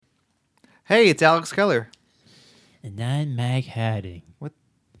Hey, it's Alex Keller. And I'm Mike Hadding. What?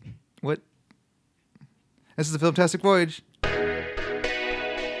 This is the Filmtastic Voyage.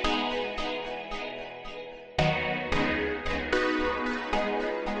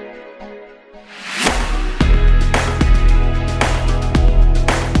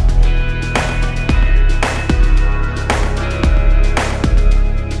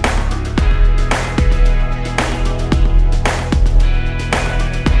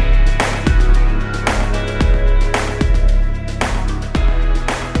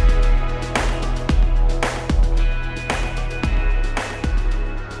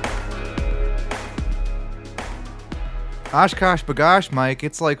 Oshkosh bagosh, Mike.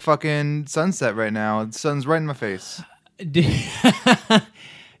 It's like fucking sunset right now. The sun's right in my face.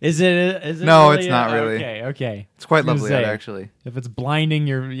 Is it? No, really it's not really. Okay. It's quite lovely out, actually. If it's blinding,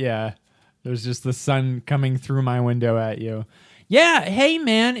 there's just the sun coming through my window at you. Yeah. Hey,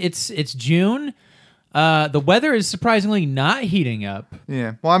 man. It's June. The weather is surprisingly not heating up.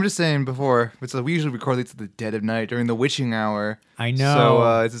 Yeah. Well, I'm just saying before, we usually record these at the dead of night during the witching hour. I know.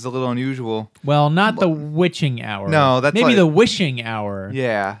 So it's a little unusual. Well, not the witching hour. No, that's maybe like, the wishing hour.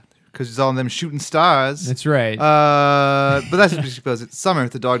 Yeah, because it's all them shooting stars. That's right. But that's just because it's summer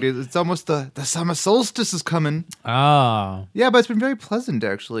at the dog days. It's almost the summer solstice is coming. Oh. Yeah, but it's been very pleasant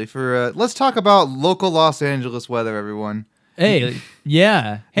actually. Let's talk about local Los Angeles weather, everyone. Hey,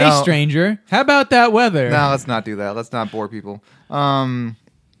 yeah. Hey, No. stranger. How about that weather? No, let's not do that. Let's not bore people.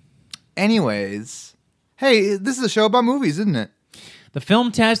 Anyways, hey, this is a show about movies, isn't it? The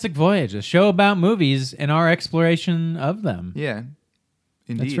Filmtastic Voyage, a show about movies and our exploration of them. Yeah,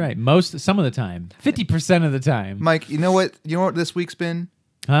 indeed. That's right. Some of the time. 50% of the time. Mike, you know what? You know what this week's been?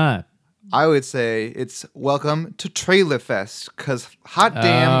 Huh. I would say it's welcome to Trailer Fest, because hot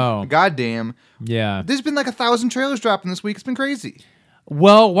damn, goddamn, Yeah. there's been like 1,000 trailers dropping this week. It's been crazy.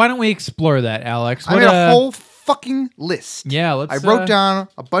 Well, why don't we explore that, Alex? I made a whole fucking list. Yeah, let's... I wrote down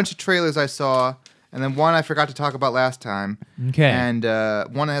a bunch of trailers I saw, and then one I forgot to talk about last time. Okay. And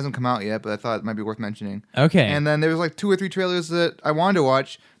one that hasn't come out yet, but I thought it might be worth mentioning. Okay. And then there was like 2 or 3 trailers that I wanted to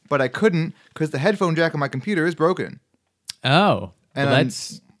watch, but I couldn't because the headphone jack on my computer is broken. Oh. And well,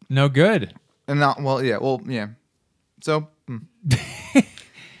 that's no good. And not, well, yeah. So...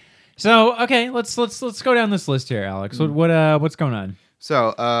 So, okay, let's go down this list here, Alex. What's going on?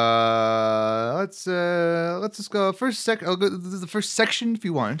 So, let's just go I'll go, this is the first section if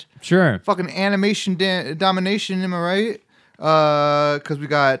you want. Sure. Fucking animation domination, am I right? Because we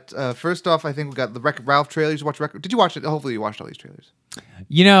got first off, I think we got the Wreck-It Ralph trailer. Did you watch it? Hopefully, you watched all these trailers.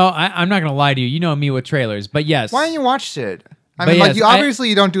 You know, I'm not gonna lie to you. You know me with trailers, but yes. Why didn't you watch it? I But mean, yes, you obviously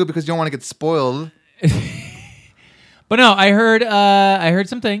you don't do it because you don't want to get spoiled. But no, I heard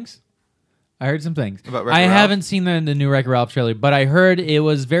some things. About Wreck-It I Ralph? haven't seen the new Wreck-It Ralph trailer, but I heard it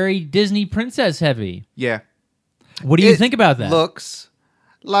was very Disney princess heavy. Yeah. What do you think about that? Looks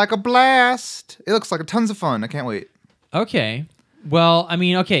like a blast. It looks like tons of fun. I can't wait. Okay. Well, I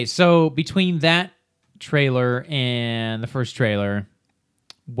mean, okay, so between that trailer and the first trailer,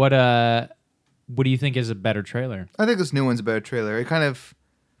 what do you think is a better trailer? I think this new one's a better trailer. It kind of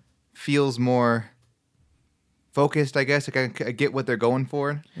feels more focused, I guess. I get what they're going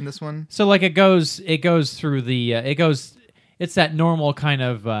for in this one. So like it goes through the it's that normal kind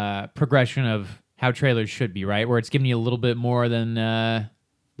of progression of how trailers should be, right? Where it's giving you a little bit more than the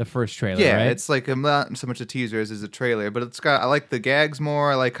first trailer, Yeah, right? it's like not so much a teaser as a trailer, but I like the gags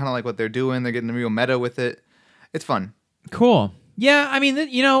more. I like kind of like what they're doing. They're getting real meta with it. It's fun. Cool. Yeah, I mean,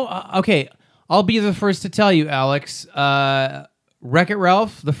 okay, I'll be the first to tell you, Alex. Wreck-It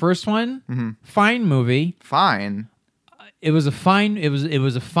Ralph, the first one, fine movie. Fine. It was a fine movie. It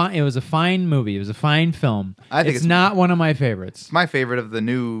was a fine film. I think it's not one of my favorites. It's my favorite of the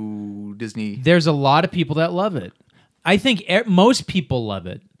new Disney. There's a lot of people that love it. I think most people love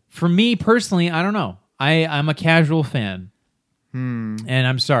it. For me personally, I don't know. I'm a casual fan. And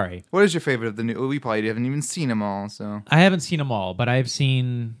I'm sorry. What is your favorite of the new? Well, we probably haven't even seen them all, so. I haven't seen them all, but I've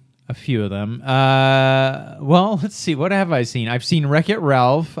seen a few of them. Well, let's see. What have I seen? I've seen Wreck-It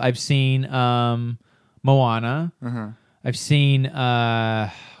Ralph. I've seen Moana. Uh-huh. I've seen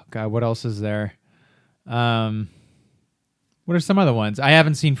God, what else is there? What are some other ones? I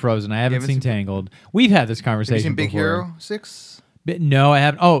haven't seen Frozen. I haven't seen Tangled. We've had this conversation Have you seen Big before. Hero 6? No, I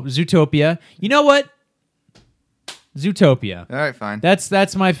haven't. Oh, Zootopia. You know what? Zootopia. All right, fine.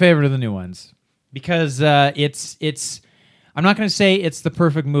 That's my favorite of the new ones because it's. I'm not going to say it's the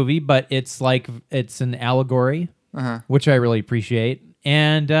perfect movie, but it's an allegory, which I really appreciate.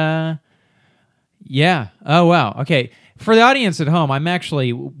 And yeah. Oh wow. Okay. For the audience at home, I'm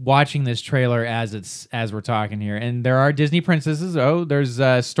actually watching this trailer as we're talking here, and there are Disney princesses. Oh, there's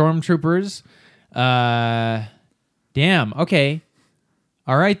stormtroopers. Damn. Okay.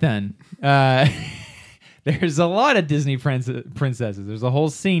 All right then. There's a lot of Disney princesses. There's a whole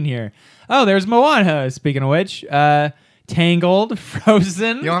scene here. Oh, there's Moana. Speaking of which, Tangled,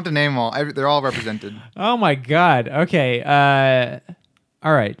 Frozen. You don't have to name them all. They're all represented. Oh my God. Okay.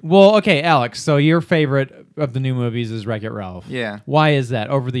 All right. Well, okay, Alex. So your favorite of the new movies is Wreck-It Ralph. Yeah. Why is that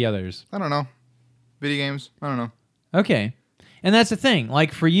over the others? I don't know. Video games. I don't know. Okay. And that's the thing.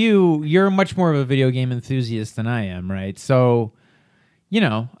 Like for you, you're much more of a video game enthusiast than I am, right? So,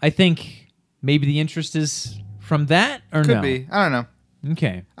 I think maybe the interest is from that or no? Could be. I don't know.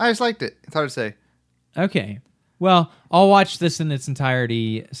 Okay. I just liked it. It's hard to say. Okay. Well, I'll watch this in its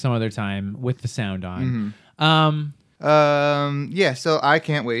entirety some other time with the sound on. Yeah, so I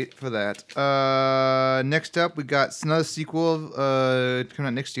can't wait for that. Next up, we got another sequel coming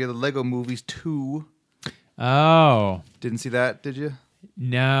out next year, the Lego Movies 2. Oh. Didn't see that, did you?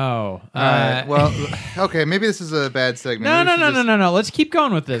 No. Well, okay, maybe this is a bad segment. No. Let's keep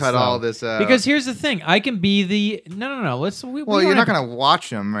going with this. Cut all this out. Because here's the thing. I can be the... No. Well, you're not going to watch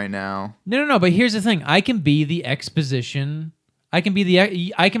them right now. No. But here's the thing. I can be the exposition... I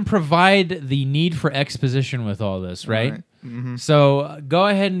can provide the need for exposition with all this, right? Mm-hmm. So go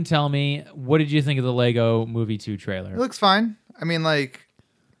ahead and tell me, what did you think of the Lego Movie 2 trailer? It looks fine. I mean, I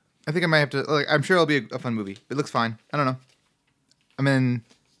think I might have to. I'm sure it'll be a fun movie. It looks fine. I don't know. I mean,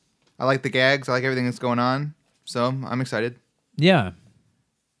 I like the gags. I like everything that's going on. So I'm excited. Yeah.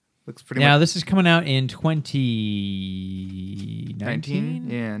 Looks pretty much. Now this is coming out in 2019.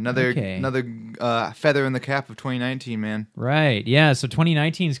 Yeah, another feather in the cap of 2019, man. Right. Yeah. So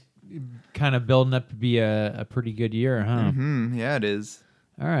 2019 is kind of building up to be a pretty good year, huh? Mm-hmm. Yeah, it is.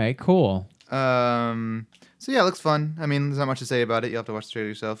 All right. Cool. So yeah, it looks fun. I mean, there's not much to say about it. You'll have to watch the trailer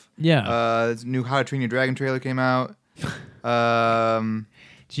yourself. Yeah. New How to Train Your Dragon trailer came out.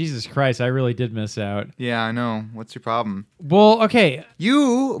 Jesus Christ, I really did miss out. Yeah, I know. What's your problem? Well, okay.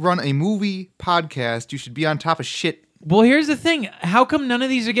 You run a movie podcast. You should be on top of shit. Well, here's the thing. How come none of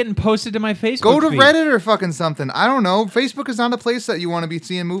these are getting posted to my Facebook Go to feed? Reddit or fucking something. I don't know. Facebook is not a place that you want to be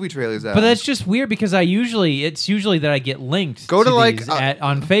seeing movie trailers at. But that's just weird because it's usually that I get linked go to these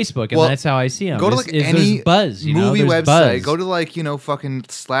on Facebook, and that's how I see them. Go to any there's buzz, movie there's website. Buzz. Go to fucking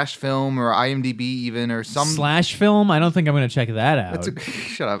Slash Film or IMDb even or some Slash Film. I don't think I'm going to check that out.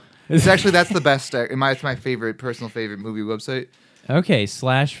 Shut up. That's the best. It's my personal favorite movie website. Okay,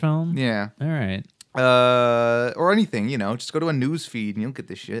 Slash Film. Yeah. All right. Or anything, just go to a news feed and you'll get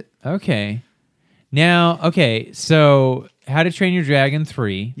this shit. Okay. Now, so How to Train Your Dragon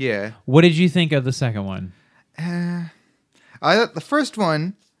 3. Yeah. What did you think of the second one? The first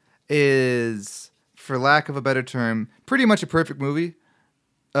one is, for lack of a better term, pretty much a perfect movie.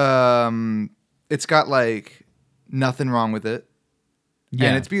 It's got nothing wrong with it. Yeah.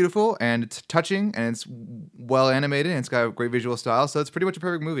 And it's beautiful and it's touching and it's well animated and it's got a great visual style, so it's pretty much a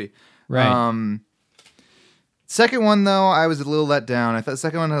perfect movie. Right. Second one though, I was a little let down. I thought the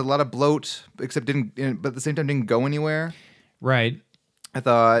second one had a lot of bloat, but at the same time didn't go anywhere. Right. I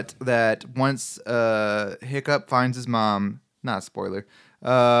thought that once Hiccup finds his mom, not a spoiler,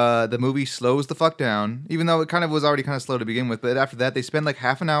 the movie slows the fuck down, even though it was already kind of slow to begin with. But after that, they spend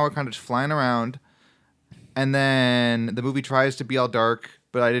half an hour kind of just flying around. And then the movie tries to be all dark,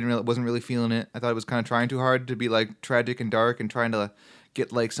 but I wasn't really feeling it. I thought it was kind of trying too hard to be tragic and dark and trying to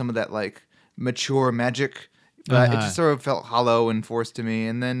get some of that mature magic. But it just sort of felt hollow and forced to me.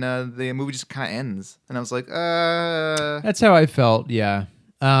 And then the movie just kind of ends, and I was like, That's how I felt. Yeah.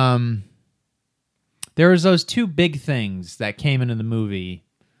 There was those two big things that came into the movie.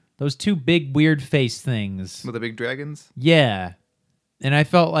 Those two big weird face things with the big dragons. Yeah, and I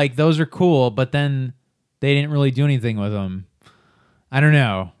felt like those are cool, but then they didn't really do anything with them. I don't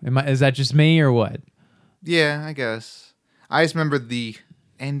know. Is that just me or what? Yeah, I guess. I just remember the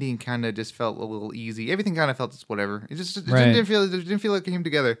ending kind of just felt a little easy. Everything kind of felt just whatever. It didn't feel like it came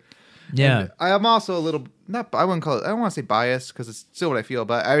together. Yeah. And I am also a little I wouldn't call it. I don't want to say biased because it's still what I feel.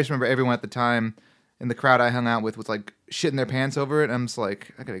 But I just remember everyone at the time in the crowd I hung out with was shitting their pants over it. And I'm just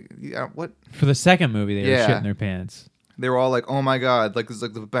what? For the second movie, they were shitting their pants. They were all like, "Oh my god, this is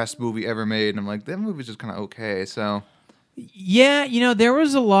the best movie ever made." And I'm like, that movie's just kind of okay. So, yeah, there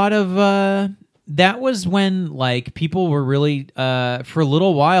was a lot of. That was when people were really for a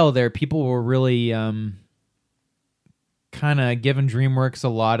little while there. People were really kind of giving DreamWorks a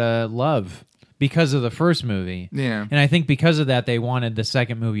lot of love because of the first movie. Yeah, and I think because of that, they wanted the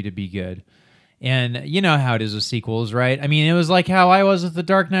second movie to be good. And you know how it is with sequels, right? I mean, it was like how I was with The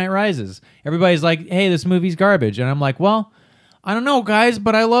Dark Knight Rises. Everybody's like, hey, this movie's garbage. And I'm like, well, I don't know, guys,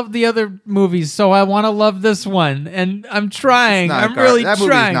 but I love the other movies, so I want to love this one. And I'm trying. I'm really that trying.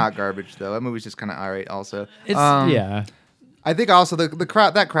 That movie's not garbage, though. That movie's just kind of alright also. It's, yeah. I think also the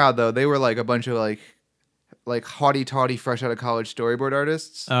crowd, though, they were like a bunch of like haughty-taughty, fresh out of college storyboard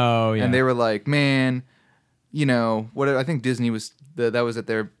artists. Oh, yeah. And they were like, man, you know, what I think Disney was... that was at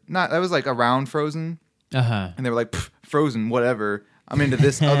their that was like around Frozen, and they were like Frozen, whatever. I'm into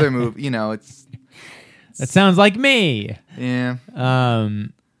this other movie, you know. That sounds like me. Yeah.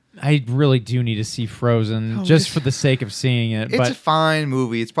 I really do need to see Frozen just for the sake of seeing it. It's a fine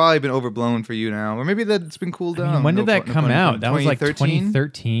movie. It's probably been overblown for you now, or maybe that it's been cooled down. When did that come out? That was like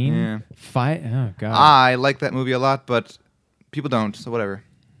 2013. Yeah. Oh god. I like that movie a lot, but people don't. So whatever.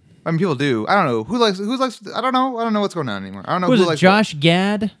 I mean, people do. I don't know who likes. I don't know. I don't know what's going on anymore. I don't know who likes. Josh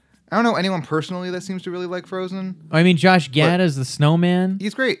Gad? I don't know anyone personally that seems to really like Frozen. I mean, Josh Gad is the snowman.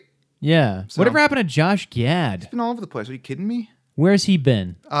 He's great. Yeah. So, whatever happened to Josh Gad? He's been all over the place. Are you kidding me? Where's he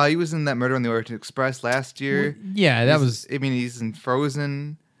been? He was in that Murder on the Orient Express last year. Yeah, that was. I mean, he's in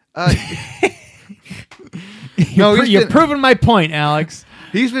Frozen. You're proving my point, Alex.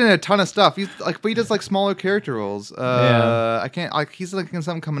 He's been in a ton of stuff. But he does like smaller character roles. I can't he's like in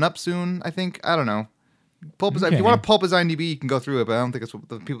something coming up soon. I think I don't know. If you want to pulp his IMDb, you can go through it. But I don't think it's what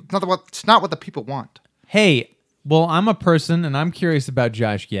the people. It's not what the people want. Hey, well, I'm a person, and I'm curious about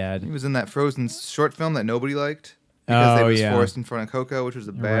Josh Gad. He was in that Frozen short film that nobody liked because they was forced in front of Coco, which was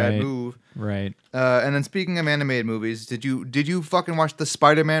a bad move. Right. And then speaking of animated movies, did you fucking watch the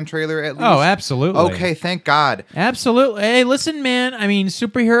Spider-Man trailer at least? Oh, absolutely. Okay, thank God. Absolutely. Hey, listen, man. I mean,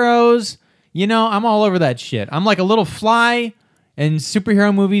 superheroes, you know, I'm all over that shit. I'm like a little fly, and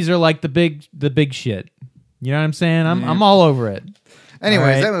superhero movies are like the big shit. You know what I'm saying? I'm all over it.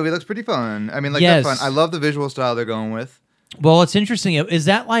 Anyways, that movie looks pretty fun. I mean, that's fun. I love the visual style they're going with. Well, it's interesting. Is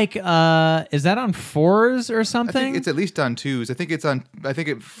that like is that on 4s or something? I think it's at least on 2s. I think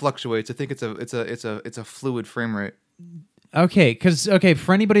it fluctuates. I think it's a fluid frame rate. Okay,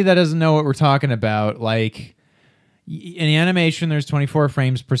 for anybody that doesn't know what we're talking about, like in the animation there's 24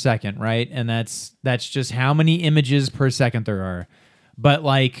 frames per second, right? And that's just how many images per second there are. But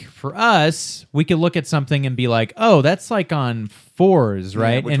like for us, we could look at something and be like, "Oh, that's like on 4s,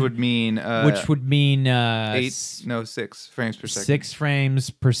 right?" Yeah, which would mean 6 frames per second. 6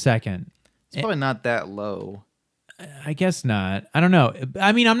 frames per second. It's probably not that low. I guess not. I don't know.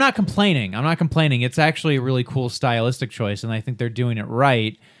 I mean, I'm not complaining. It's actually a really cool stylistic choice, and I think they're doing it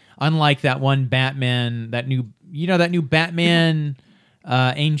right. Unlike that one Batman, that new Batman.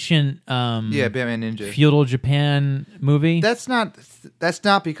 Ancient Batman Ninja feudal Japan movie. That's not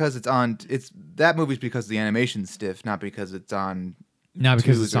because that movie's because the animation's stiff, not because it's on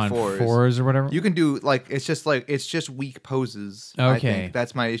because it's on 4s or whatever. You can do it's just weak poses. Okay, I think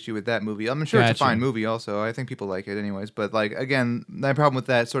that's my issue with that movie. I'm sure it's a fine movie also. I think people like it anyways, but like again, my problem with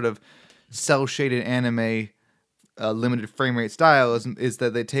that sort of cell shaded anime limited frame rate style is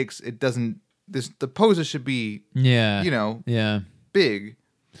that the poses should be big,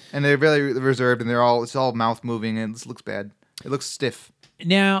 and they're very reserved, and it's all mouth moving, and it looks bad. It looks stiff.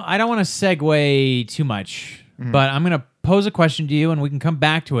 Now, I don't want to segue too much, but I'm going to pose a question to you, and we can come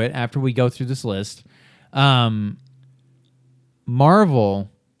back to it after we go through this list.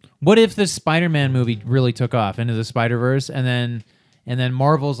 Marvel, what if this Spider-Man movie really took off into the Spider-Verse, and then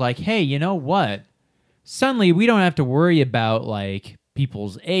Marvel's like, hey, you know what? Suddenly, we don't have to worry about like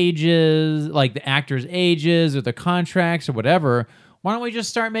people's ages, like the actors' ages or the contracts or whatever. Why don't we just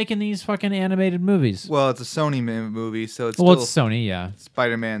start making these fucking animated movies? Well, it's a Sony movie, so it's it's Sony, yeah.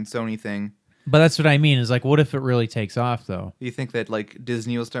 Spider-Man, Sony thing. But that's what I mean, is like, what if it really takes off, though? You think that like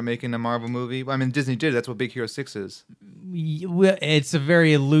Disney will start making a Marvel movie? I mean, Disney did. That's what Big Hero 6 is. It's a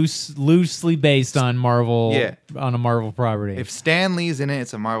very loosely based on Marvel, on a Marvel property. If Stan Lee's in it,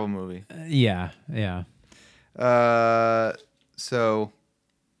 it's a Marvel movie. Yeah. So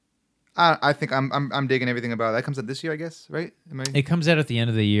I think I'm digging everything about it. That comes out this year, I guess, right? It comes out at the end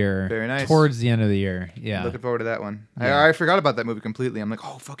of the year. Very nice. Towards the end of the year, yeah. Looking forward to that one. Yeah. I forgot about that movie completely. I'm like,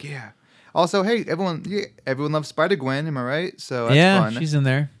 oh, fuck yeah. Also, hey, everyone loves Spider-Gwen, am I right? So that's fun. She's in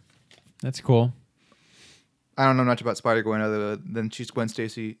there. That's cool. I don't know much about Spider-Gwen other than she's Gwen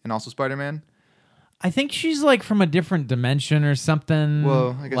Stacy and also Spider-Man. I think she's like from a different dimension or something.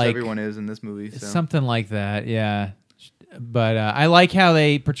 Well, I guess everyone is in this movie. So. Something like that, yeah. But I like how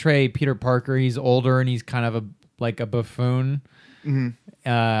they portray Peter Parker. He's older and he's kind of a buffoon. Mm-hmm.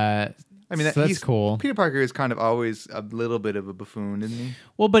 I mean, so that's cool. Peter Parker is kind of always a little bit of a buffoon, isn't he?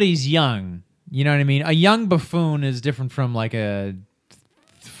 Well, but he's young. You know what I mean? A young buffoon is different from like a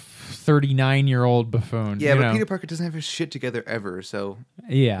 39-year-old buffoon. Yeah, you but know? Peter Parker doesn't have his shit together ever, so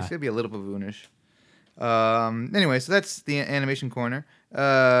Yeah. it's gonna be a little buffoonish. Anyway, so that's the animation corner.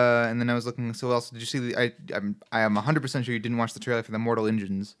 And then I was looking. So what else did you see? I am 100% sure you didn't watch the trailer for the Mortal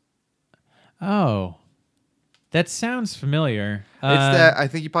Engines. Oh, that sounds familiar. It's that I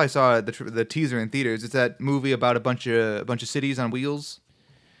think you probably saw the teaser in theaters. It's that movie about a bunch of cities on wheels.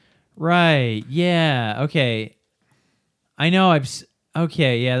 Right. Yeah. Okay. I know.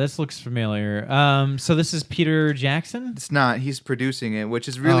 Okay. Yeah. This looks familiar. So this is Peter Jackson. It's not. He's producing it, which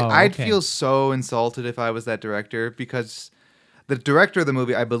is really. Oh, I'd okay. feel so insulted if I was that director, because the director of the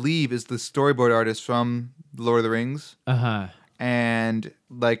movie, I believe, is the storyboard artist from Lord of the Rings. Uh-huh. And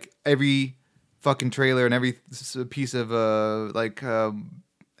like every fucking trailer and every piece of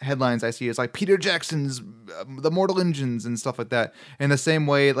headlines I see is like Peter Jackson's The Mortal Engines and stuff like that. In the same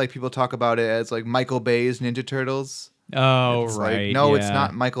way, like people talk about it as like Michael Bay's Ninja Turtles. Oh, It's right. like, no, yeah. it's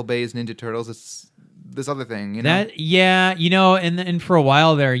not Michael Bay's Ninja Turtles. It's this other thing. You know? That yeah, you know, and for a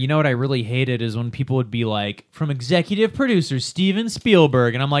while there, you know what I really hated is when people would be like, from executive producer Steven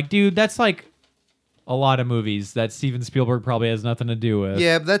Spielberg, and I'm like, dude, that's like a lot of movies that Steven Spielberg probably has nothing to do with.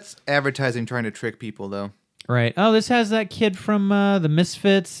 Yeah, but that's advertising trying to trick people, though. Right. Oh, this has that kid from the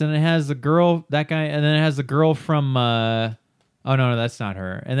Misfits, and it has the girl, that guy, and then it has the girl from. Oh no, that's not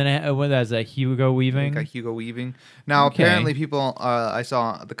her. And then it has that Hugo Weaving. Got Hugo Weaving. Now, Okay. apparently, people. I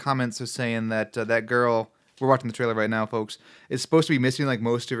saw the comments are saying that that girl. We're watching the trailer right now, folks. Is supposed to be missing like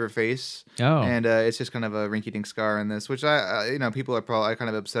most of her face. Oh. And it's just kind of a rinky-dink scar in this, which people are probably kind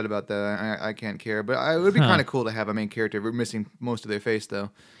of upset about that. I can't care, but it would be kind of cool to have a main character missing most of their face, though.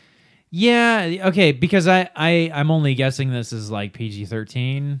 Yeah, okay, because I'm only guessing this is like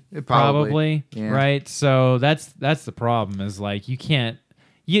PG-13, probably, yeah. right? So that's the problem is like you can't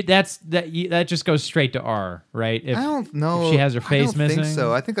that just goes straight to R, right? If, I don't know. if she has her face I don't missing. think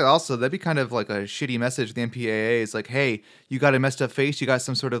so. I think that also that'd be kind of like a shitty message to the MPAA. It's like, hey, you got a messed up face, you got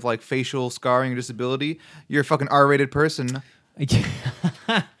some sort of like facial scarring or disability, you're a fucking R-rated person.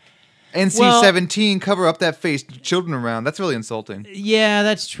 NC-17, cover up that face, children around. That's really insulting. Yeah,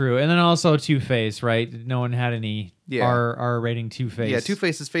 that's true. And then also Two-Face, right? No one had any R rating Two-Face. Yeah,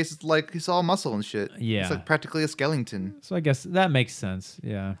 Two-Face's face is like he's all muscle and shit. Yeah. It's like practically a skeleton. So I guess that makes sense.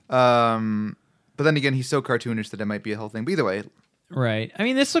 Yeah. But then again, he's so cartoonish that it might be a whole thing. But either way, right. I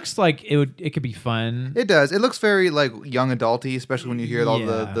mean, this looks like it could be fun. it does. It looks very like young adulty, especially when you hear all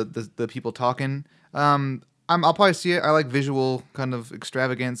Yeah. the people talking. I'll probably see it. I like visual kind of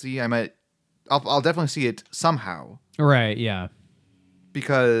extravagancy. I'll definitely see it somehow. Right. Yeah.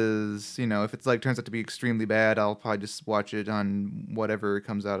 Because, if it's like turns out to be extremely bad, I'll probably just watch it on whatever it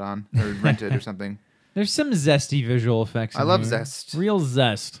comes out on or rent it or something. There's some zesty visual effects. I love zest. Real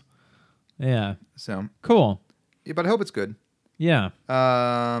zest. Yeah. So Cool. yeah, but I hope it's good. Yeah.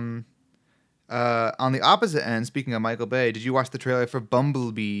 On the opposite end, speaking of Michael Bay, did you watch the trailer for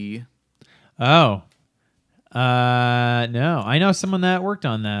Bumblebee? Oh. No. I know someone that worked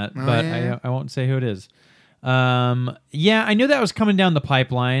on that, but yeah? I won't say who it is. Yeah, I knew that was coming down the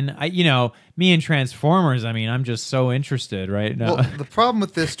pipeline. Me and Transformers, I'm just so interested right now. Well, the problem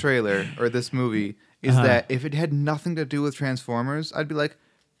with this trailer or this movie is that if it had nothing to do with Transformers, I'd be like,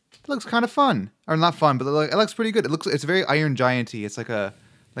 it looks kind of fun. Or not fun, but it looks pretty good. It's very Iron Giant-y. It's like a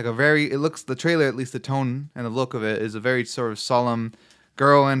very, the trailer, at least the tone and the look of it is a very sort of solemn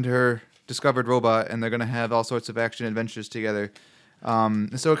girl and her discovered robot, and they're going to have all sorts of action adventures together.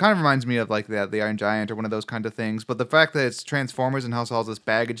 So it kind of reminds me of like the Iron Giant or one of those kind of things. But the fact that it's Transformers and has all this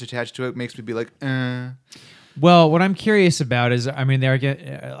baggage attached to it makes me be like, Well, what I'm curious about is, I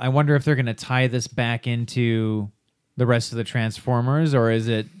wonder if they're going to tie this back into the rest of the Transformers, or is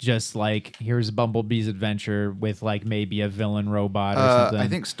it just like, here's Bumblebee's adventure with like maybe a villain robot or something? I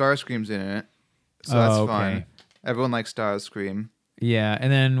think Starscream's in it, so that's okay. fun. Everyone likes Starscream. Yeah,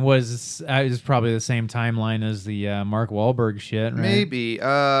 and then it was probably the same timeline as the Mark Wahlberg shit, right? Maybe.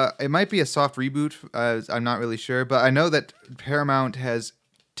 It might be a soft reboot. I'm not really sure, but I know that Paramount has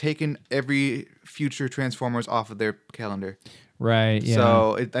taken every future Transformers off of their calendar. Right, yeah.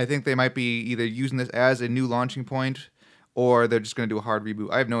 So I think they might be either using this as a new launching point, or they're just going to do a hard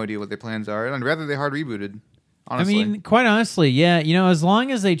reboot. I have no idea what their plans are, and I'd rather they hard rebooted. Honestly. Quite honestly, yeah. As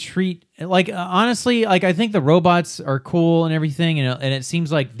long as they treat honestly, I think the robots are cool and everything, and it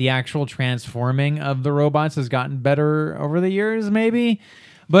seems like the actual transforming of the robots has gotten better over the years, maybe.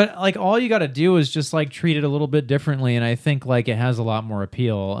 But all you got to do is just treat it a little bit differently, and I think it has a lot more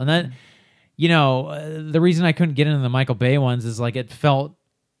appeal. And that, the reason I couldn't get into the Michael Bay ones is it felt.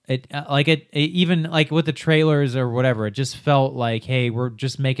 Even with the trailers or whatever, it just felt like, hey, we're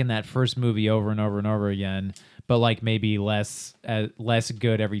just making that first movie over and over and over again. but like maybe less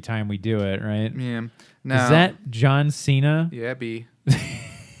good every time we do it, right? Yeah. Now, is that John Cena? Yeah, B.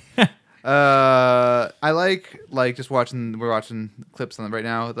 I like just watching. We're watching clips on it right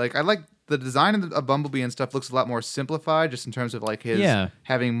now. Like I like the design of Bumblebee and stuff. Looks a lot more simplified, just in terms of like his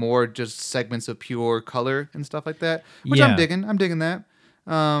having more just segments of pure color and stuff like that. Which I'm digging. I'm digging that.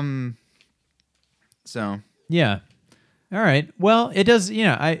 So yeah. All right. Well, it does.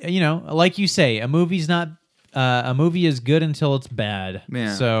 Like you say, a movie's not. A movie is good until it's bad.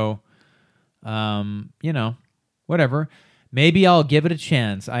 Yeah. So, whatever. Maybe I'll give it a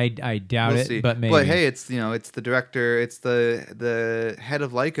chance. I doubt we'll it, see. but maybe. But hey, it's the director. It's the head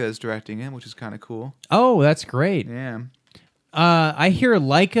of Leica is directing it, which is kind of cool. Oh, that's great. Yeah. I hear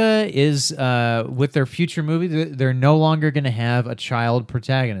Leica is with their future movie. They're no longer going to have a child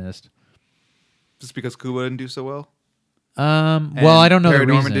protagonist. Just because Kuba didn't do so well. Well, I don't know the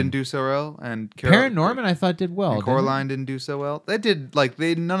reason. Paranorman didn't do so well, and Paranorman I thought did well. And Coraline didn't do so well. They did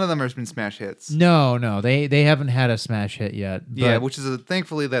none of them have been smash hits. No, they haven't had a smash hit yet. Yeah, which is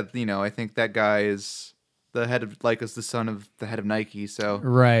thankfully that I think that guy is the head of Leica's the son of the head of Nike, so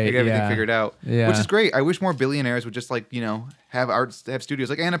right, they got everything figured out. Yeah, which is great. I wish more billionaires would just have studios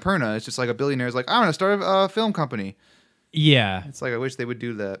like Annapurna. It's just like a billionaire's like, I'm gonna start a film company. Yeah, it's like I wish they would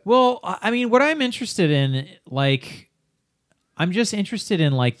do that. Well, I mean, what I'm interested in, I'm just interested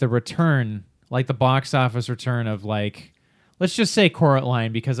in the return, the box office return of let's just say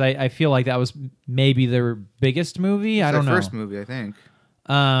Coraline, because I feel like that was maybe their biggest movie. I don't know. First movie, I think.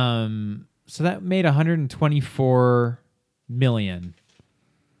 So that made $124 million,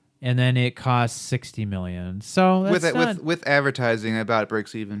 and then it cost $60 million. So that's with advertising, about it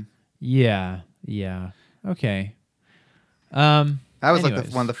breaks even. Yeah. Okay. That was one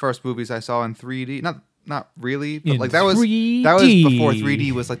of the first movies I saw in 3D. Not really, but that was before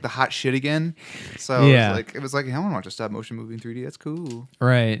 3D was the hot shit again. So it was like I want to watch a stop motion movie in 3D. That's cool.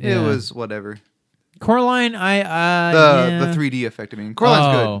 Right. It was whatever. Coraline, the 3D effect. I mean,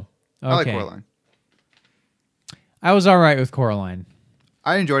 Coraline's good. I like Coraline. I was all right with Coraline.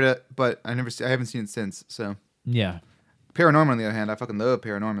 I enjoyed it, but I haven't seen it since. So yeah. Paranorman, on the other hand, I fucking love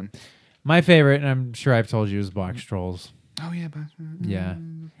Paranorman. My favorite, and I'm sure I've told you, is Box Trolls. Oh yeah, yeah.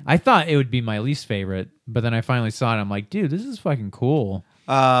 I thought it would be my least favorite, but then I finally saw it. I'm like, dude, this is fucking cool.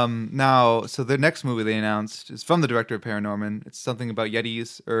 Now, so the next movie they announced is from the director of Paranorman. It's something about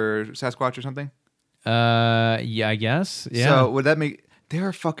Yetis or Sasquatch or something. Yeah, I guess. Yeah. So would that make there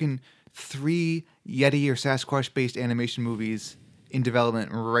are fucking 3 Yeti or Sasquatch based animation movies in development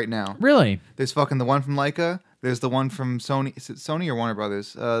right now? Really? There's fucking the one from Leica. There's the one from Sony. Is it Sony or Warner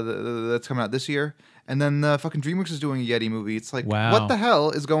Brothers? That's coming out this year. And then the fucking DreamWorks is doing a Yeti movie. It's like, wow. What the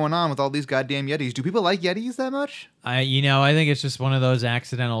hell is going on with all these goddamn Yetis? Do people like Yetis that much? I think it's just one of those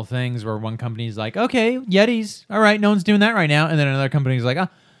accidental things where one company's like, okay, Yetis. All right, no one's doing that right now. And then another company's like, oh,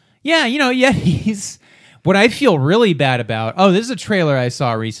 yeah, Yetis. What I feel really bad about, this is a trailer I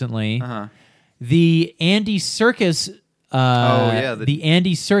saw recently. Uh-huh. The Andy Serkis the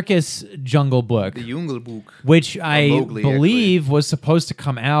Andy Serkis Jungle Book. The Jungle Book. Which I believe was supposed to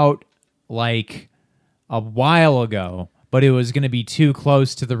come out a while ago, but it was going to be too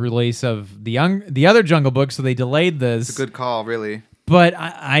close to the release of the other Jungle Book, so they delayed this. It's a good call, really. But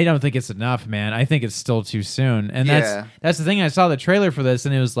I don't think it's enough, man. I think it's still too soon. And that's the thing. I saw the trailer for this,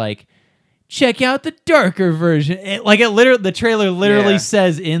 and it was like, check out the darker version. The trailer literally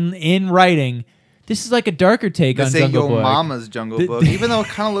says in writing, this is like a darker take on Jungle Book. Mama's Jungle Book, even though it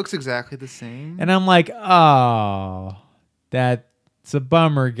kind of looks exactly the same. And I'm like, oh, that's a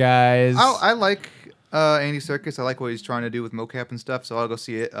bummer, guys. I like Andy Serkis. I like what he's trying to do with mocap and stuff, so I'll go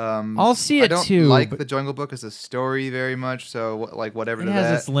see it. I'll see it too. I don't like the Jungle Book as a story very much, so whatever. It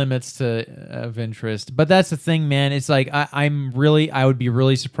has its limits of interest, but that's the thing, man. It's like I would be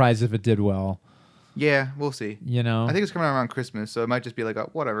really surprised if it did well. Yeah, we'll see. I think it's coming out around Christmas, so it might just be like a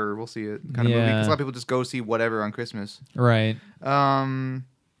whatever, we'll see it kind of movie. Because a lot of people just go see whatever on Christmas. Right. Yeah,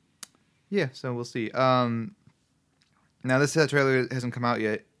 so we'll see. Now this trailer hasn't come out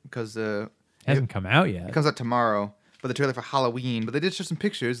yet because hasn't come out yet. It comes out tomorrow, but the trailer for Halloween. But they did show some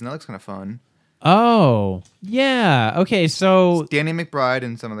pictures, and that looks kind of fun. Oh, yeah. Okay, so it's Danny McBride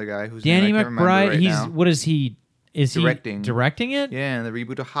and some other guy who's Danny McBride. Now. What is he? Is directing. He directing it? Yeah, and the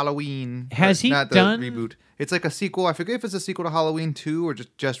reboot of Halloween. Has he not done? The reboot. It's like a sequel. I forget if it's a sequel to Halloween 2 or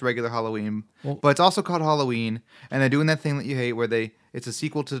just regular Halloween. But it's also called Halloween, and they're doing that thing that you hate, where it's a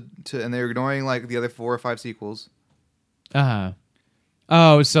sequel to and they're ignoring the other 4 or 5 sequels.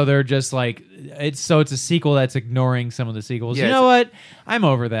 Oh, so they're just it's a sequel that's ignoring some of the sequels. Yeah, you know what? I'm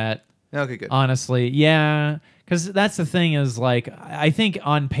over that. Okay, good. Honestly, yeah, because that's the thing is I think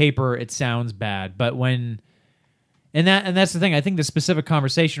on paper it sounds bad, but when And that's the thing. I think the specific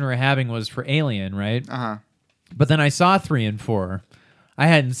conversation we were having was for Alien, right? Uh-huh. But then I saw 3 and 4. I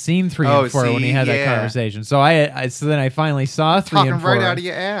hadn't seen 3 and 4 when he had that conversation. So so then I finally saw 3 and 4. Talking right out of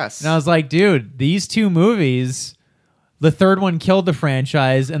your ass. And I was like, dude, these 2 movies, the third one killed the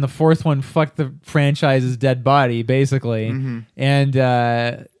franchise and the fourth one fucked the franchise's dead body, basically. Mm-hmm.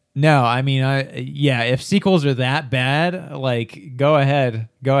 And no, I mean, if sequels are that bad, like, go ahead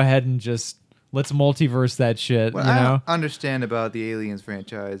and just let's multiverse that shit. What you know? I don't understand about the Aliens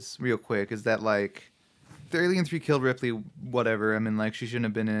franchise, real quick, is that like the Alien 3 killed Ripley, whatever. I mean, like, she shouldn't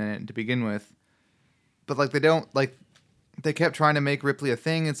have been in it to begin with. But like, they kept trying to make Ripley a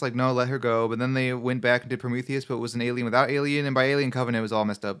thing. It's like, no, let her go. But then they went back and did Prometheus, but it was an alien without alien, and by Alien Covenant, it was all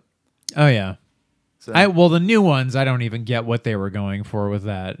messed up. Oh yeah. So. Well, the new ones, I don't even get what they were going for with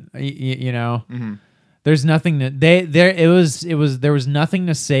that. You know, Mm-hmm. there's nothing that there was nothing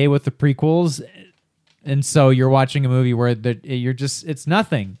to say with the prequels, and so you're watching a movie where it's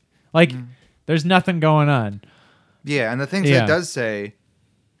nothing. Like there's nothing going on. Yeah, and the things that it does say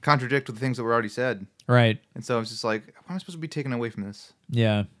contradict with the things that were already said. Right. And so it's just like, what am I supposed to be taken away from this?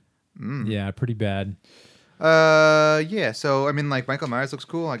 Yeah. Yeah, pretty bad. Yeah. So I mean, like, Michael Myers looks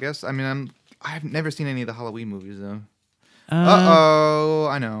cool, I guess. I mean, I've never seen any of the Halloween movies though.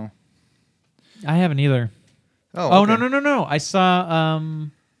 I know. I haven't either. Oh, okay. No. I saw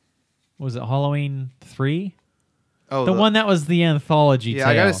was it Halloween 3? Oh, the one that was the anthology Yeah,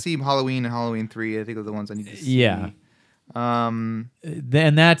 tale. I gotta see Halloween and Halloween 3. I think are the ones I need to see. Yeah. And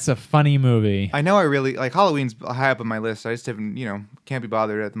that's a funny movie. I know I really like Halloween's high up on my list. I just haven't, can't be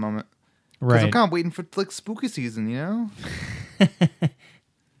bothered at the moment. Because I'm kind of waiting for like spooky season,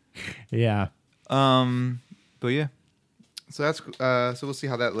 Yeah. But yeah. So that's so we'll see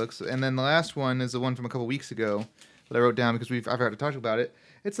how that looks. And then the last one is the one from a couple weeks ago that I wrote down because I've heard to talk about it.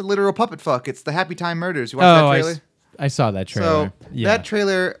 It's a literal puppet fuck. It's the Happy Time Murders. You watched that trailer? I saw that trailer. So yeah. that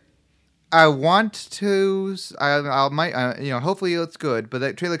trailer, I want to. I might. Hopefully it's good. But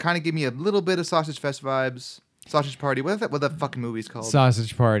that trailer kind of gave me a little bit of Sausage Fest vibes. Sausage Party. What the fucking movie's called?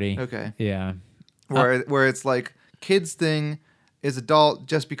 Sausage Party. Okay. Yeah. Where it's like kids thing is adult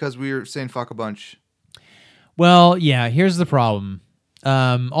just because we were saying fuck a bunch. Well, yeah. Here's the problem.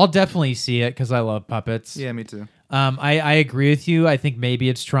 I'll definitely see it because I love puppets. Yeah, me too. I agree with you. I think maybe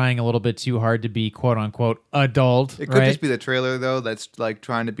it's trying a little bit too hard to be quote unquote adult. It could just be the trailer though that's like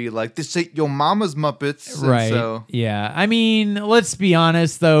trying to be like, this ain't your mama's Muppets. Right. So. Yeah. I mean, let's be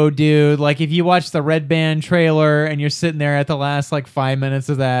honest though, dude. Like if you watch the Red Band trailer and you're sitting there at the last like 5 minutes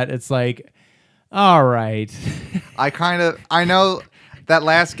of that, it's like, all right. I know that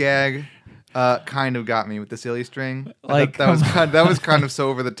last gag kind of got me with the silly string. Like that was kind of so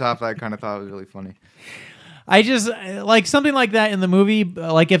over the top that I kind of thought it was really funny. I just like something like that in the movie.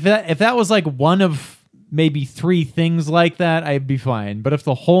 Like if that was like one of maybe 3 things like that, I'd be fine. But if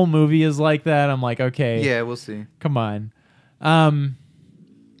the whole movie is like that, I'm like, okay, yeah, we'll see. Come on. And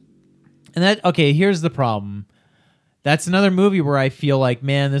here's the problem. That's another movie where I feel like,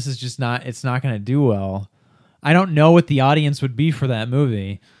 man, this is just it's not going to do well. I don't know what the audience would be for that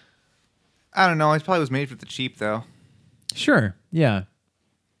movie. I don't know. It probably was made for the cheap though. Sure. Yeah.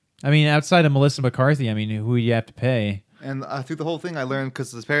 I mean, outside of Melissa McCarthy, I mean, who do you have to pay? And through the whole thing, I learned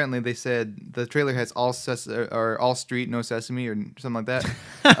because apparently they said the trailer has all street, no sesame, or something like that.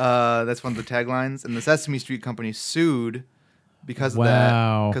 That's one of the taglines. And the Sesame Street company sued because of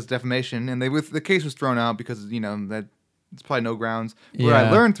that, because of defamation. And the case was thrown out because that it's probably no grounds. What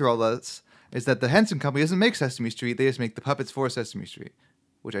I learned through all this is that the Henson Company doesn't make Sesame Street; they just make the puppets for Sesame Street,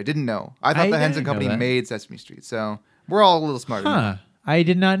 which I didn't know. I thought the Henson Company made Sesame Street, so we're all a little smarter. Huh. I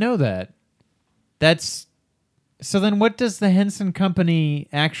did not know that. So then what does the Henson Company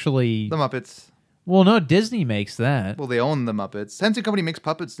actually... The Muppets. Well, no, Disney makes that. Well, they own the Muppets. Henson Company makes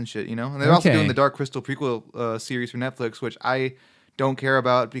puppets and shit, And they're also doing the Dark Crystal prequel series for Netflix, which I don't care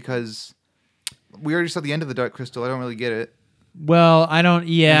about because we already saw the end of the Dark Crystal. I don't really get it. Well, I don't...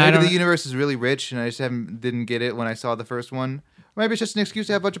 Yeah, maybe the universe is really rich and I just didn't get it when I saw the first one. Maybe it's just an excuse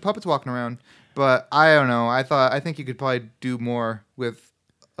to have a bunch of puppets walking around. But I don't know. I think you could probably do more with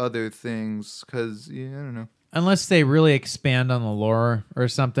other things because, I don't know. Unless they really expand on the lore or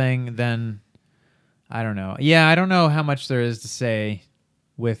something, then I don't know. Yeah, I don't know how much there is to say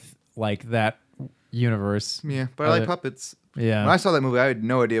with like that universe. Yeah, but I like puppets. Yeah. When I saw that movie, I had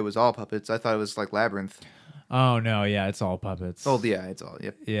no idea it was all puppets. I thought it was like Labyrinth. Oh, no. Yeah, it's all puppets. Oh, yeah, it's all.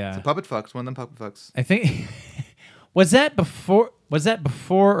 Yep. Yeah. It's a puppet fucks. One of them puppet fucks. I think... Was that before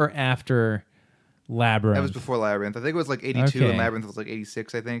or after Labyrinth? That was before Labyrinth. I think it was like 82 and Labyrinth was like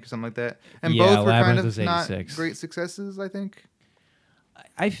 86, I think, or something like that. And yeah, both were Labyrinth kind of was not 86. great successes, I think.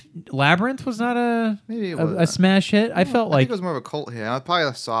 Labyrinth was not Maybe it was a smash hit. I felt I like think it was more of a cult hit. Probably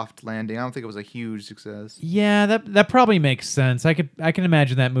a soft landing. I don't think it was a huge success. yeah, that probably makes sense. I can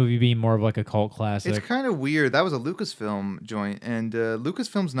imagine that movie being more of like a cult classic. It's kind of weird. That was a Lucasfilm joint, and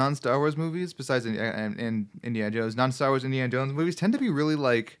Lucasfilm's non-Star Wars movies, besides and Indiana Jones, non-Star Wars Indiana Jones movies tend to be really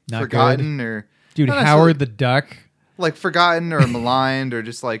like Not forgotten good. or Dude, not Howard the Duck. like forgotten or maligned or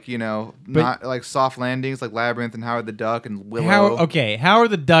just like not like soft landings like Labyrinth and Howard the Duck and Willow.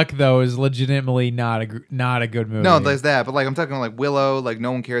 Howard the Duck though is legitimately not a good movie. No, there's that, but like I'm talking like Willow. Like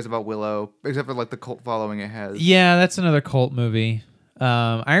no one cares about Willow except for like the cult following it has. Yeah, that's another cult movie.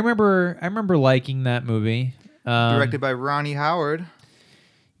 I remember liking that movie. Directed by Ronnie Howard.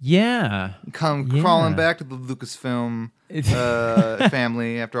 Yeah. Crawling back to the Lucasfilm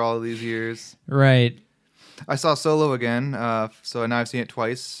family after all of these years. Right. I saw Solo again, so now I've seen it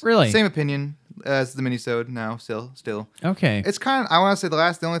twice. Really? Same opinion as the minisode now, still. Okay. It's kind of, I want to say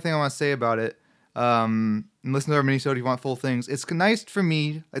the only thing I want to say about it, and listen to our minisode if you want full things, it's nice for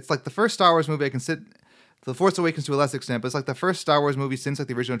me, it's like the first Star Wars movie I can sit, The Force Awakens to a less extent, but it's like the first Star Wars movie since like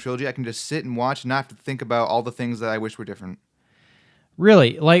the original trilogy I can just sit and watch and not have to think about all the things that I wish were different.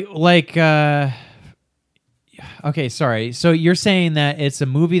 Really? Okay, sorry. So you're saying that it's a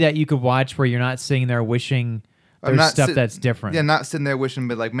movie that you could watch where you're not sitting there wishing there's stuff that's different. Yeah, not sitting there wishing,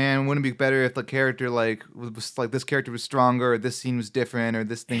 but like, man, wouldn't it be better if the character like was like this character was stronger, or this scene was different, or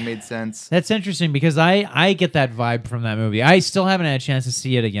this thing made sense. That's interesting because I get that vibe from that movie. I still haven't had a chance to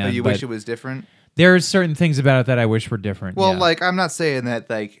see it again. Oh, you wish it was different? There's certain things about it that I wish were different. Well, yeah. like I'm not saying that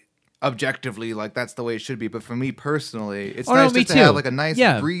like objectively like that's the way it should be, but for me personally, it's nice just to have like a nice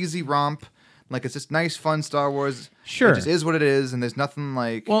breezy romp. Like, it's just nice, fun Star Wars. Sure. It just is what it is, and there's nothing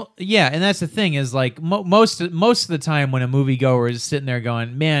like... Well, yeah, and that's the thing is, like, most of the time when a moviegoer is sitting there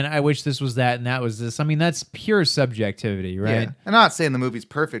going, man, I wish this was that and that was this, I mean, that's pure subjectivity, right? Yeah. I'm not saying the movie's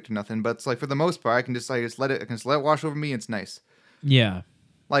perfect or nothing, but it's like, for the most part, I can just let it wash over me, and it's nice. Yeah.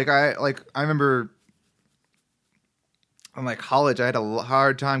 Like, I remember... in like college, I had a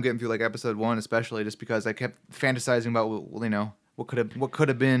hard time getting through like episode 1, especially just because I kept fantasizing about what could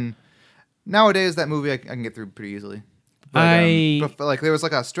have been. Nowadays, that movie I can get through pretty easily. But like there was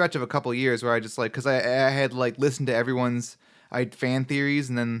like a stretch of a couple years where I just like because I had like listened to everyone's fan theories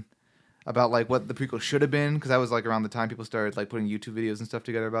and then about like what the prequel should have been because that was like around the time people started like putting YouTube videos and stuff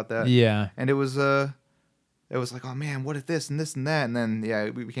together about that. Yeah, and it was like, oh man, what if this and this and that, and then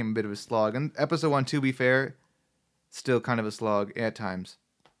it became a bit of a slog. And episode 1, to be fair, still kind of a slog at times.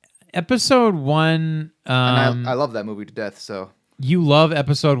 Episode 1, and I love that movie to death. So. You love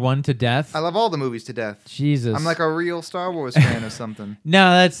episode 1 to death? I love all the movies to death. Jesus. I'm like a real Star Wars fan or something. No,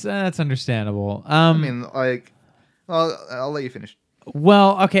 that's understandable. I mean, like, well, I'll let you finish.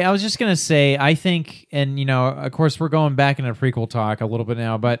 Well, okay, I was just going to say, I think, and, of course, we're going back into prequel talk a little bit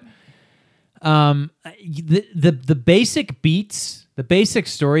now, but the basic beats, the basic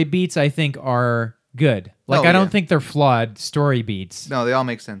story beats, I think, are good. Like, I don't think they're flawed story beats. No, they all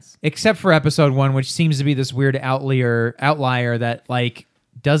make sense. Except for episode 1, which seems to be this weird outlier that, like,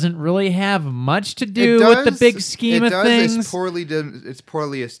 doesn't really have much to do with the big scheme of things. It's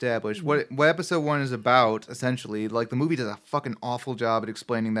poorly established. What episode 1 is about, essentially, like, the movie does a fucking awful job at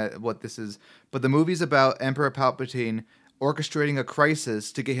explaining what this is. But the movie's about Emperor Palpatine orchestrating a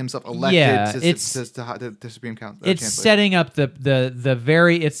crisis to get himself elected to Supreme Council. It's setting up the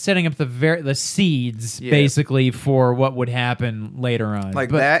seeds basically for what would happen later on. Like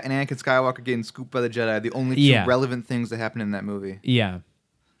that and Anakin Skywalker getting scooped by the Jedi, the only two relevant things that happen in that movie. Yeah.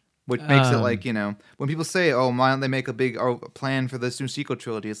 Which makes it like, when people say, oh, why don't they make a big plan for this new sequel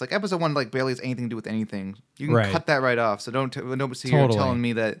trilogy? It's like episode 1 like barely has anything to do with anything. You can cut that right off. So don't sit here telling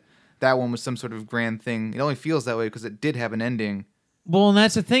me that one was some sort of grand thing. It only feels that way because it did have an ending. Well, and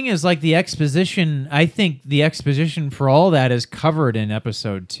that's the thing is like the exposition. I think the exposition for all that is covered in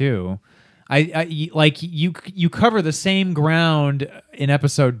episode 2. You cover the same ground in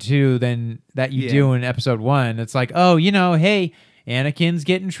episode 2 than that you do in episode 1. It's like, oh, hey, Anakin's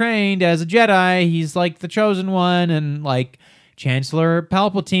getting trained as a Jedi. He's like the chosen one, and like Chancellor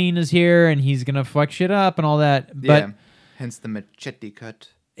Palpatine is here, and he's gonna fuck shit up and all that. But hence the machete cut.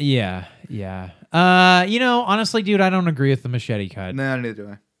 Yeah. Honestly, dude, I don't agree with the machete cut. No, neither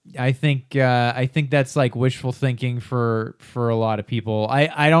do I. I think that's like wishful thinking for a lot of people.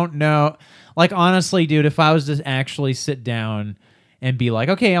 I don't know. Like, honestly, dude, if I was to actually sit down and be like,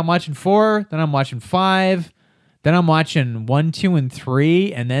 okay, I'm watching 4, then I'm watching 5, then I'm watching 1, 2, and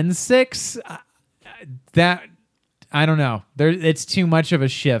 3, and then 6, that I don't know. It's too much of a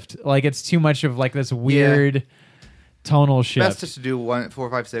shift. Like, it's too much of like this weird. Yeah. Tonal shift. Best just to do 1, 4,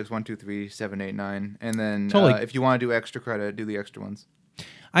 5, 6, 1, 2, 3, 7, 8, 9, and then totally. If you want to do extra credit, do the extra ones.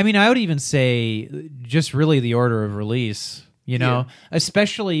 I mean, I would even say just really the order of release, you know,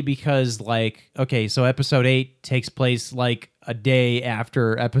 especially because like, okay, so episode 8 takes place like a day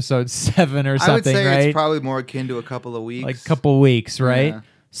after episode 7 or something, I would say right? it's probably more akin to a couple of weeks. Like a couple weeks, right? Yeah.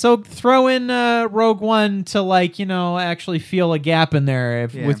 So throw in Rogue One to like, you know, actually feel a gap in there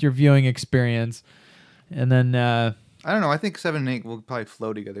with your viewing experience. And then I don't know. I think 7 and 8 will probably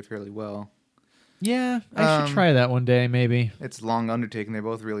flow together fairly well. Yeah, I should try that one day, maybe. It's a long undertaking. They're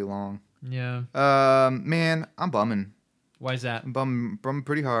both really long. Yeah. Man, I'm bumming. Why is that? I'm bumming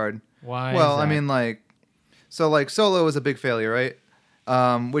pretty hard. Why? Well, is that? I mean, like, so like Solo was a big failure, right?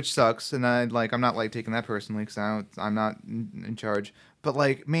 Which sucks, and I'm not like taking that personally because I'm not in charge. But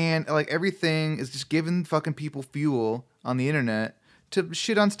like, man, like everything is just giving fucking people fuel on the internet to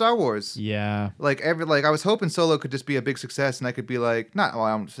shit on Star Wars. Yeah. Like I was hoping Solo could just be a big success, and I could be like, I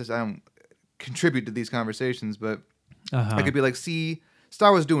don't contribute to these conversations, but I could be like, see,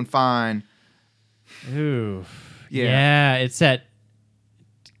 Star Wars doing fine. Ooh. Yeah, it's at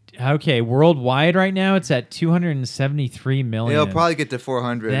worldwide right now it's at 273 million. It'll probably get to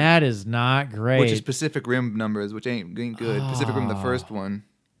 400. That is not great. Which is Pacific Rim numbers, which ain't good. Pacific Rim, the first one.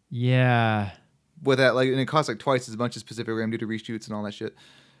 Yeah. With that, like, and it costs like twice as much as Pacific Rim due to reshoots and all that shit.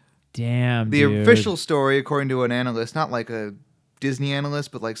 Damn, The dude. official story, according to an analyst, not like a Disney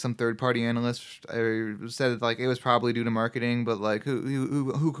analyst, but like some third-party analyst, said like it was probably due to marketing, but like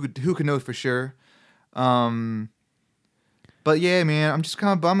who could know for sure? But yeah, man, I'm just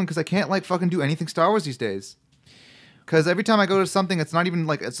kind of bumming because I can't like fucking do anything Star Wars these days. Because every time I go to something that's not even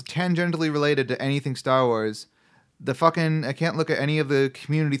like it's tangentially related to anything Star Wars, I can't look at any of the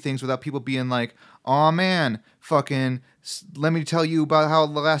community things without people being like, "Oh man, fucking, let me tell you about how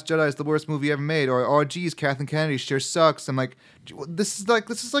The Last Jedi is the worst movie ever made," or "Oh geez, Kathleen Kennedy sure sucks." I'm like, this is like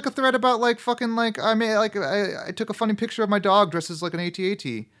a thread about like fucking like I took a funny picture of my dog dressed as like an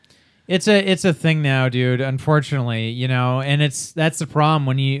AT-AT. It's a thing now, dude, unfortunately, you know, and that's the problem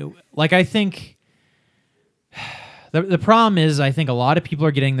when you like I think the problem is I think a lot of people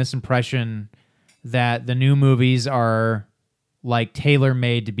are getting this impression that the new movies are like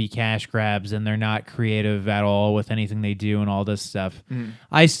tailor-made to be cash grabs and they're not creative at all with anything they do and all this stuff.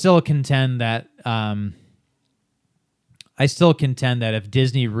 I still contend that if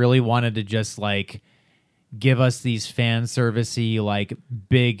Disney really wanted to just like give us these fan servicey like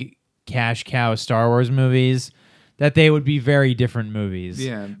big cash cow Star Wars movies, that they would be very different movies.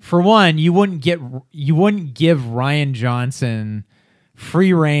 Yeah. For one, you wouldn't give Rian Johnson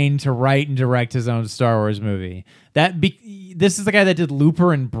free reign to write and direct his own Star Wars movie. This is the guy that did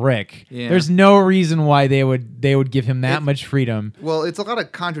Looper and Brick. Yeah. There's no reason why they would give him that much freedom. Well, it's a lot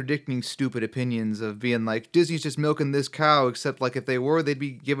of contradicting stupid opinions of being like, Disney's just milking this cow, except like if they were, they'd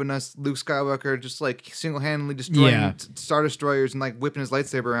be giving us Luke Skywalker just like single-handedly destroying Star Destroyers and like whipping his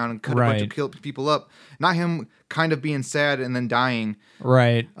lightsaber around and cut a bunch of people up. Not him kind of being sad and then dying.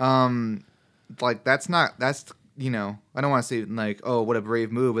 Right. Like that's you know, I don't want to say like, oh, what a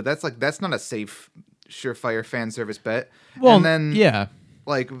brave move, but that's not a safe, surefire fan service bet. Well, and then yeah.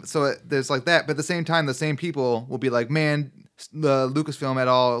 Like, so there's like that, but at the same time, the same people will be like, man, the Lucasfilm et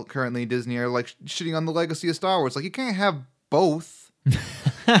al. Currently Disney are like shitting on the legacy of Star Wars. Like, you can't have both.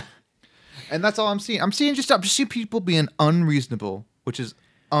 And that's all I'm seeing. I'm seeing people being unreasonable, which is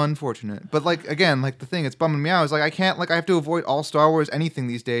unfortunate. But like, again, like the thing it's bumming me out is like, I have to avoid all Star Wars anything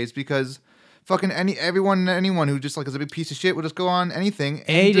these days because fucking anyone who just like is a big piece of shit will just go on anything and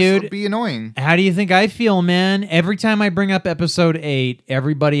hey, just dude, be annoying. How do you think I feel, man? Every time I bring up episode 8,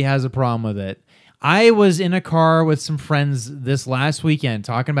 everybody has a problem with it. I was in a car with some friends this last weekend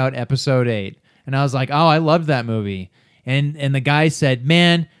talking about episode 8, and I was like, "Oh, I loved that movie." And the guy said,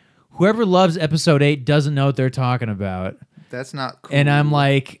 "Man, whoever loves episode 8 doesn't know what they're talking about." That's not cool. And I'm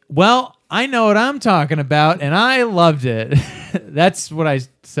like, "Well, I know what I'm talking about, and I loved it." That's what I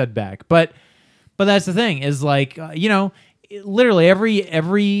said back. But that's the thing is like, you know, literally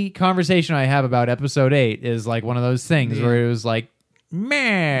every conversation I have about episode 8 is like one of those things where it was like,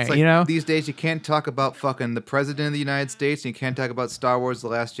 man, like, you know, these days you can't talk about fucking the president of the United States and you can't talk about Star Wars: The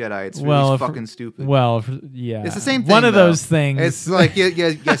Last Jedi. It's really fucking stupid. Well, yeah, it's the same thing. One of those things. It's like you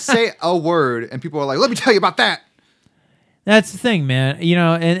say a word and people are like, "Let me tell you about that." That's the thing, man. You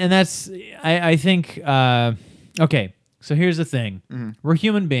know, and that's I think. Okay, so here's the thing: we're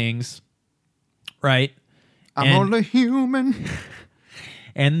human beings. Right, I'm only human,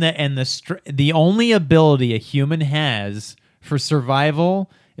 and the only ability a human has for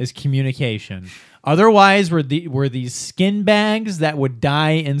survival is communication. Otherwise, we're these skin bags that would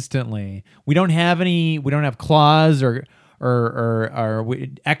die instantly. We don't have claws or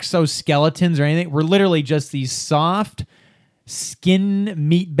exoskeletons or anything. We're literally just these soft skin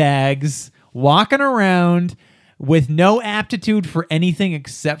meat bags walking around with no aptitude for anything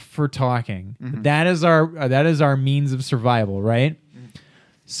except for talking. That is our means of survival, right?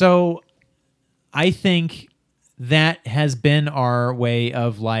 So I think that has been our way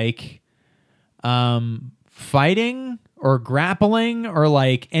of like fighting or grappling or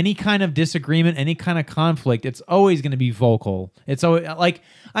like any kind of disagreement, any kind of conflict. It's always going to be vocal. It's always like,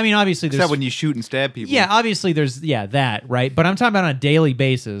 I mean, obviously there's... Except when you shoot and stab people. Yeah, obviously there's, that, right? But I'm talking about on a daily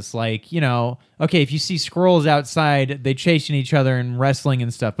basis. Like, you know, okay, if you see squirrels outside, they chasing each other and wrestling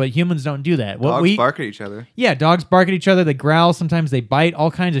and stuff, but humans don't do that. Dogs bark at each other. Yeah, dogs bark at each other, they growl, sometimes they bite,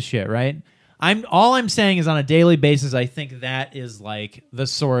 all kinds of shit, right? All I'm saying is on a daily basis, I think that is like the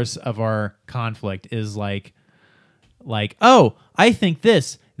source of our conflict is like, oh, I think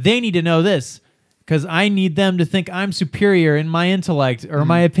this. They need to know this because I need them to think I'm superior in my intellect or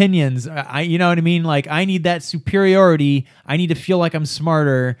my opinions. You know what I mean? Like I need that superiority. I need to feel like I'm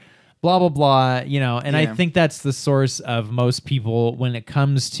smarter. Blah blah blah. You know, and I think that's the source of most people when it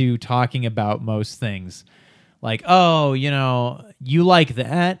comes to talking about most things. Like, oh, you know, you like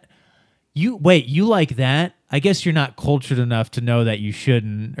that. You like that? I guess you're not cultured enough to know that you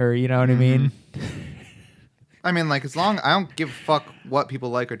shouldn't, or you know what I mean? I mean, like, I don't give a fuck what people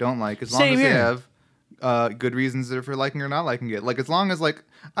like or don't like, as long as they have good reasons for liking or not liking it. Like, as long as, like,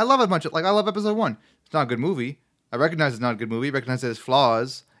 I love episode 1. It's not a good movie. I recognize it's not a good movie. I recognize it has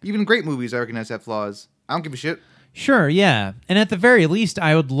flaws. Even great movies, I recognize have flaws. I don't give a shit. Sure, yeah. And at the very least,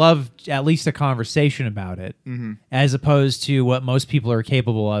 I would love at least a conversation about it, as opposed to what most people are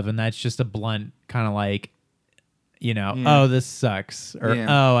capable of, and that's just a blunt kind of like, you know, oh, this sucks, or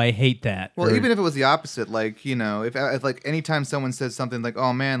oh, I hate that. Well, even if it was the opposite, like, you know, if like anytime someone says something like,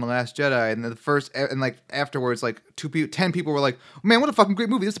 "Oh man, The Last Jedi," and like afterwards, like 10 people were like, "Man, what a fucking great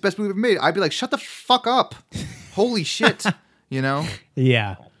movie! This is the best movie ever made." I'd be like, "Shut the fuck up! Holy shit!" You know?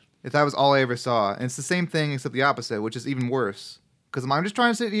 Yeah. If that was all I ever saw, and it's the same thing except the opposite, which is even worse. Because I'm just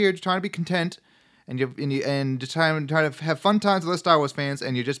trying to sit here, just trying to be content, and just trying to have fun times with other Star Wars fans,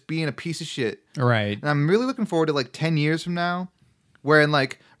 and you're just being a piece of shit. Right. And I'm really looking forward to like 10 years from now, where in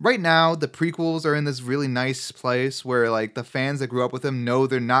like right now the prequels are in this really nice place where like the fans that grew up with them know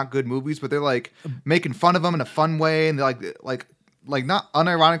they're not good movies, but they're like making fun of them in a fun way, and they're like not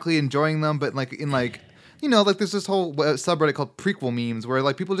unironically enjoying them, but like in like. You know, like there's this whole subreddit called prequel memes where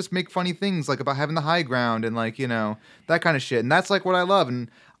like people just make funny things like about having the high ground and like, you know, that kind of shit. And that's like what I love. And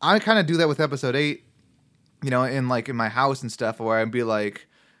I kind of do that with episode 8, you know, in my house and stuff where I'd be like,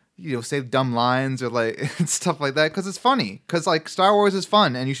 you know, say dumb lines or like stuff like that because it's funny. Because like Star Wars is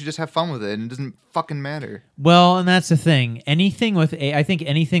fun and you should just have fun with it and it doesn't fucking matter. Well, and that's the thing. I think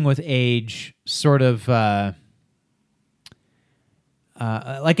anything with age sort of...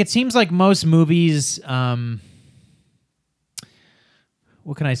 like it seems like most movies, what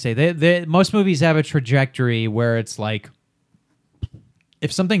can I say? Most movies have a trajectory where it's like,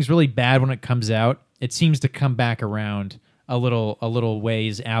 if something's really bad when it comes out, it seems to come back around a little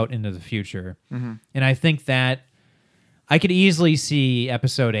ways out into the future. And I think that I could easily see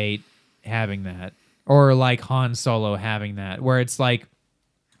episode 8 having that, or like Han Solo having that, where it's like,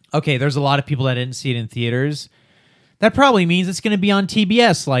 okay, there's a lot of people that didn't see it in theaters. That probably means it's going to be on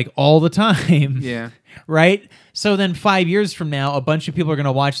TBS like all the time. Yeah. Right? So then 5 years from now, a bunch of people are going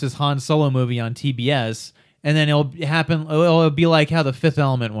to watch this Han Solo movie on TBS, and then it'll be like how The Fifth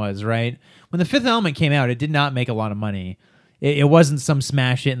Element was, right? When The Fifth Element came out, it did not make a lot of money. It wasn't some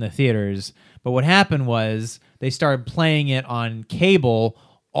smash hit in the theaters. But what happened was they started playing it on cable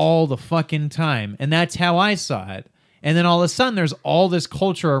all the fucking time. And that's how I saw it. And then all of a sudden, there's all this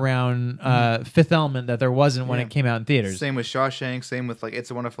culture around Fifth Element that there wasn't when it came out in theaters. Same with Shawshank. Same with like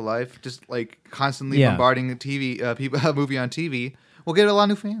It's a Wonderful Life. Just like constantly bombarding the TV, a movie on TV. We'll get a lot of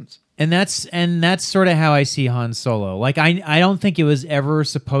new fans. And that's sort of how I see Han Solo. Like I don't think it was ever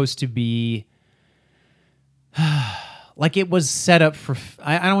supposed to be. Like it was set up for.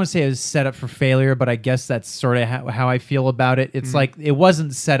 I don't want to say it was set up for failure, but I guess that's sort of how I feel about it. It's like it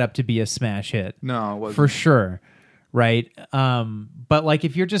wasn't set up to be a smash hit. No, it wasn't. For sure. Right. But like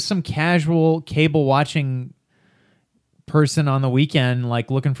if you're just some casual cable watching person on the weekend,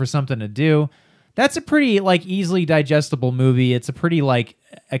 like looking for something to do, that's a pretty like easily digestible movie. It's a pretty like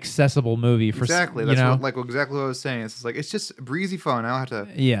accessible movie for exactly. That's exactly what I was saying. It's like it's just breezy fun. I don't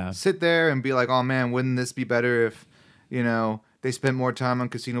have to sit there and be like, oh man, wouldn't this be better if, you know, they spent more time on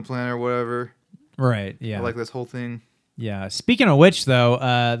Casino Planet or whatever. Right. Yeah. I like this whole thing. Yeah. Speaking of which,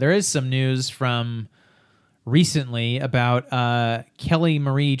 though, there is some news from recently about Kelly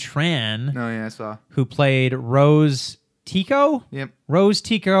Marie Tran. Oh, yeah, I saw. Who played Rose Tico? Yep. Rose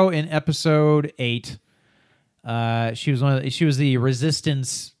Tico in episode 8. She was the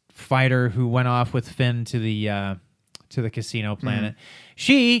resistance fighter who went off with Finn to the casino planet.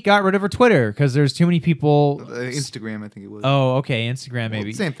 She got rid of her Twitter because there's too many people. Instagram, I think it was. Oh, okay, Instagram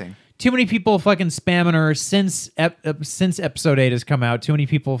maybe. Same thing. Too many people fucking spamming her since episode 8 has come out. Too many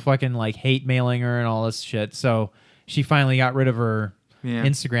people fucking like hate mailing her and all this shit. So she finally got rid of her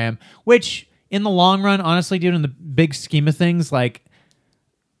Instagram, which in the long run, honestly, dude, in the big scheme of things, like,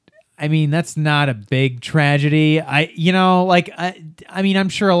 I mean, that's not a big tragedy. I mean, I'm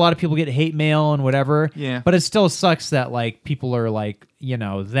sure a lot of people get hate mail and whatever. Yeah. But it still sucks that like people are like,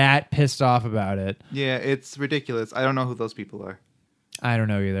 that pissed off about it. Yeah, it's ridiculous. I don't know who those people are. I don't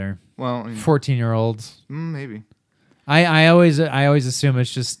know either. Well, 14-year-olds. Maybe. I always assume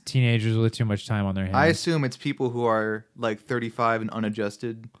it's just teenagers with too much time on their hands. I assume it's people who are like 35 and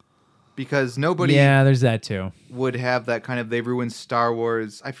unadjusted, because nobody there's that too would have that kind of they ruined Star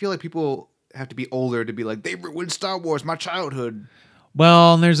Wars. I feel like people have to be older to be like they ruined Star Wars, my childhood.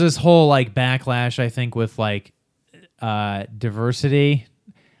 Well, and there's this whole like backlash, I think, with like diversity,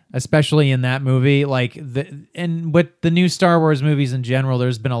 especially in that movie. Like and with the new Star Wars movies in general,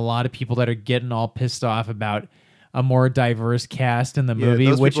 there's been a lot of people that are getting all pissed off about a more diverse cast in the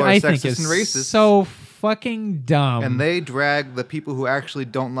movie, which I think is so fucking dumb. And they drag the people who actually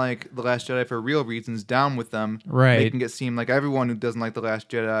don't like The Last Jedi for real reasons down with them. Right. Making it seem like everyone who doesn't like The Last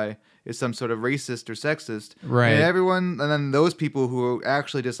Jedi is some sort of racist or sexist. Right. And then those people who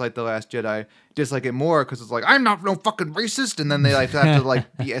actually dislike The Last Jedi dislike it more because it's like, I'm not no fucking racist. And then they like have to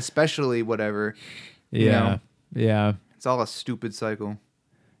like be especially whatever. Yeah. Yeah. It's all a stupid cycle.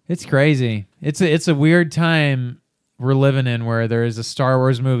 It's crazy. It's a weird time we're living in where there is a Star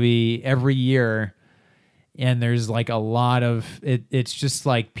Wars movie every year, and there's like a lot of it. It's just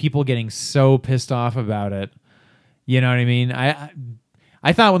like people getting so pissed off about it. You know what I mean?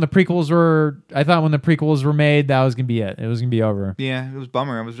 I thought when the prequels were made, that was gonna be it. It was gonna be over. Yeah, it was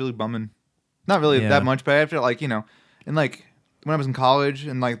bummer. I was really bumming. Not really that much, but I feel like and like when I was in college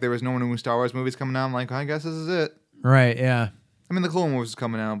and like there was no new Star Wars movies coming out, I'm like, I guess this is it. Right? Yeah. I mean, the Clone Wars was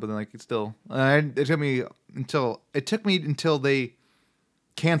coming out, but then, like, it's still. It took me until they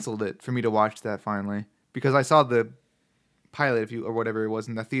canceled it for me to watch that finally, because I saw the pilot, or whatever it was,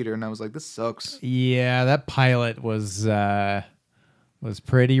 in the theater, and I was like, this sucks. Yeah, that pilot was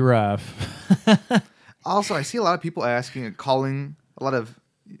pretty rough. Also, I see a lot of people calling a lot of.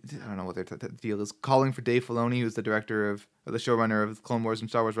 I don't know what their deal is. Calling for Dave Filoni, who's the director of the showrunner of Clone Wars and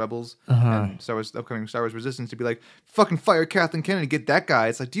Star Wars Rebels and upcoming Star Wars Resistance, to be like, fucking fire Kathleen Kennedy, get that guy.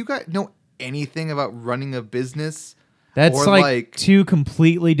 It's like, do you guys know anything about running a business? That's like two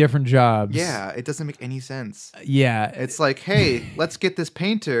completely different jobs. Yeah, it doesn't make any sense. Yeah. It's like, hey, let's get this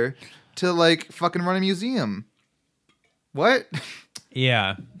painter to like fucking run a museum. What?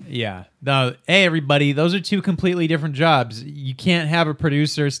 Yeah. No, hey, everybody, those are two completely different jobs. You can't have a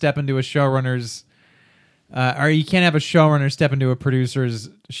producer step into a showrunner's, or you can't have a showrunner step into a producer's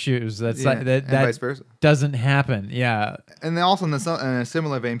shoes. That's that vice versa. Doesn't happen. Yeah. And then also in a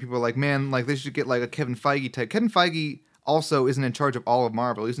similar vein, people are like, man, like they should get like a Kevin Feige type. Kevin Feige also isn't in charge of all of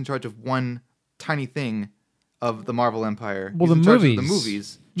Marvel. He's in charge of one tiny thing of the Marvel empire. Well, He's the in charge movies. of the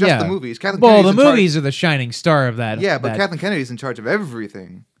movies. Just the movies. The movies are the shining star of that. Yeah, but Kathleen Kennedy's in charge of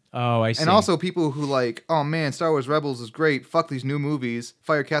everything. Oh, I see. And also people who like, oh man, Star Wars Rebels is great. Fuck these new movies.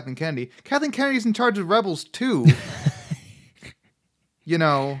 Fire Kathleen Kennedy. Kathleen Kennedy's in charge of Rebels too.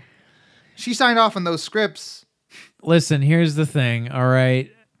 She signed off on those scripts. Listen, here's the thing, all right?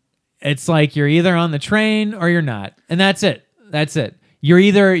 It's like you're either on the train or you're not. And that's it. You're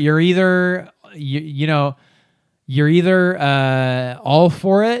either all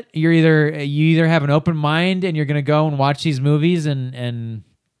for it. You either have an open mind and you're going to go and watch these movies and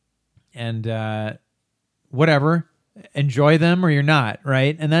whatever, enjoy them, or you're not,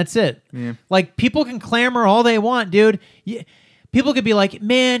 right? And that's it. Yeah. Like, people can clamor all they want, dude. People could be like,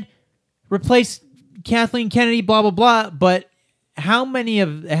 man, replace Kathleen Kennedy, blah blah blah. But how many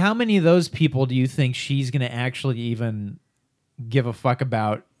of those people do you think she's going to actually even give a fuck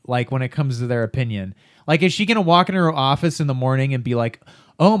about? Like, when it comes to their opinion, like, is she going to walk in her office in the morning and be like,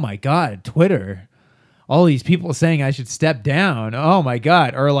 oh my God, Twitter, all these people saying I should step down. Oh my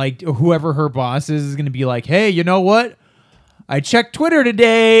God. Or like whoever her boss is going to be like, hey, you know what? I checked Twitter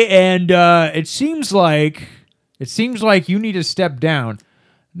today and it seems like you need to step down.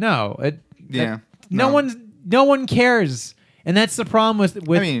 No. No one cares. And that's the problem with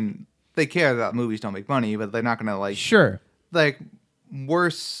I mean, they care that movies don't make money, but they're not going to like. Sure. Like,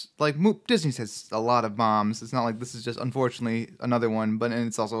 worse, like Disney has a lot of bombs. It's not like this is just unfortunately another one, and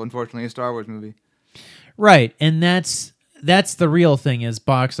it's also unfortunately a Star Wars movie. Right, and that's that's the real thing is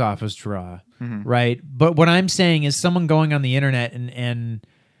box office draw, right? But what I'm saying is someone going on the internet and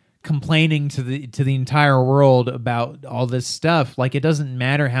complaining to the entire world about all this stuff. Like, it doesn't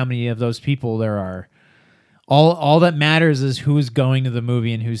matter how many of those people there are. All that matters is who's going to the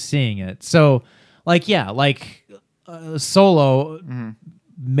movie and who's seeing it. So, like, yeah, like Solo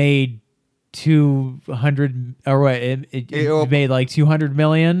made 200 or what? It made like 200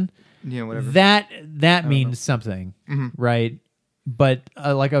 million. Yeah, whatever. That means something, right? But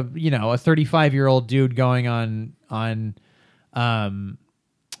like a 35-year-old dude going on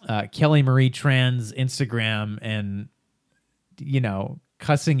Kelly Marie Tran's Instagram and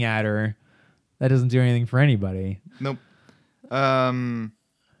cussing at her, that doesn't do anything for anybody. Nope. And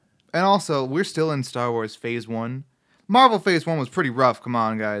also, we're still in Star Wars Phase 1. Marvel Phase 1 was pretty rough, come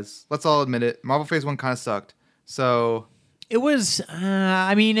on, guys. Let's all admit it. Marvel Phase 1 kind of sucked. So... It was,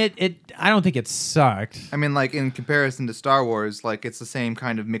 I don't think it sucked. I mean, like, in comparison to Star Wars, like, it's the same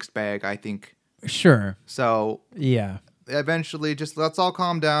kind of mixed bag, I think. Sure. So... Yeah. Eventually, just let's all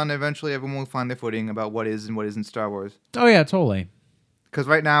calm down. Eventually, everyone will find their footing about what is and what isn't Star Wars. Oh, yeah, totally. Because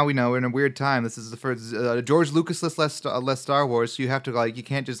right now, we know we're in a weird time. This is the first George Lucas less Star Wars, so you have to you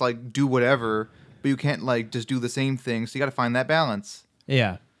can't just do whatever, but you can't just do the same thing. So you got to find that balance.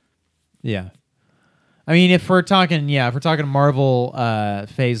 Yeah, yeah. I mean, if we're talking Marvel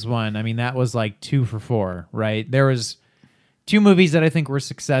Phase 1, I mean that was like 2 for 4, right? There was 2 movies that I think were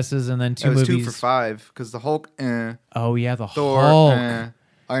successes, and then 2 movies. It was 2 for 5 because the Hulk. Oh yeah, the Thor, Hulk.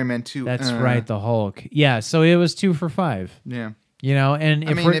 Iron Man 2. That's right, the Hulk. Yeah, so it was 2 for 5. Yeah. And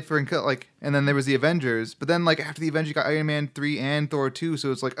and then there was the Avengers, but then after the Avengers, you got Iron Man 3 and Thor 2,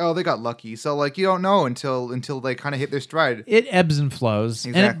 so it's they got lucky. So you don't know until they kind of hit their stride. It ebbs and flows,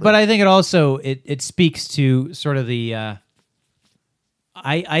 exactly. But I think it also it speaks to sort of the.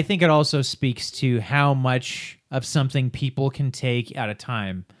 I think it also speaks to how much of something people can take at a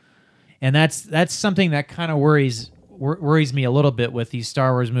time, and that's something that kind of worries me a little bit with these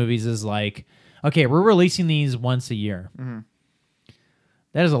Star Wars movies. Is okay, we're releasing these once a year. Mm-hmm.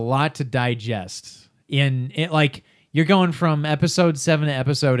 That is a lot to digest. You're going from episode 7 to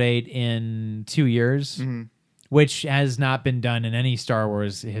episode 8 in 2 years, which has not been done in any Star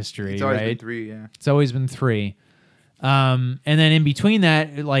Wars history. It's always right? been 3, yeah. It's always been 3. And then in between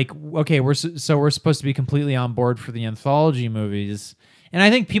that, okay, we're supposed to be completely on board for the anthology movies. And I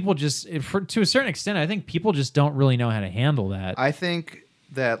think people just, to a certain extent, I think people just don't really know how to handle that. I think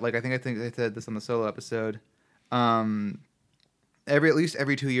that, I think I said this on the Solo episode, at least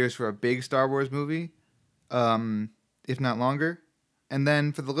every 2 years for a big Star Wars movie, if not longer, and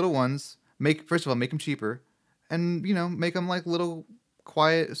then for the little ones, first of all make them cheaper, and make them little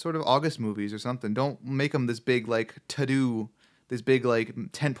quiet sort of August movies or something. Don't make them this big to-do, this big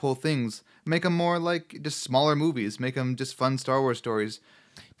tentpole things. Make them more just smaller movies. Make them just fun Star Wars stories.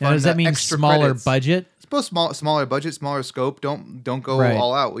 Now, does that mean smaller credits. Budget? I suppose smaller budget, smaller scope. Don't go right.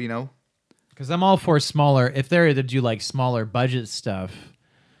 all out. Because I'm all for smaller. If they're to do smaller budget stuff,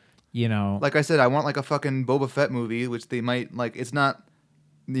 Like I said, I want a fucking Boba Fett movie, which they might it's not,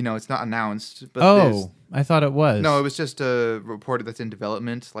 it's not announced. But I thought it was. No, it was just reported that's in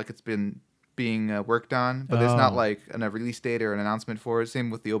development, it's been being worked on, but there's not a release date or an announcement for it.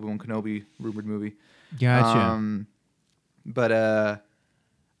 Same with the Obi-Wan Kenobi rumored movie. Gotcha. But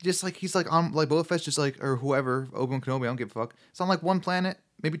just he's on Boba Fett's just or whoever Obi-Wan Kenobi, I don't give a fuck. It's on one planet.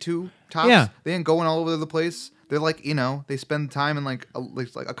 Maybe 2 tops. Yeah. They ain't going all over the place. They're they spend time in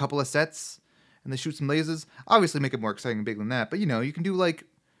a couple of sets and they shoot some lasers. Obviously make it more exciting and big than that. But you can do I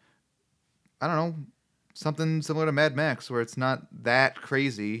don't know, something similar to Mad Max where it's not that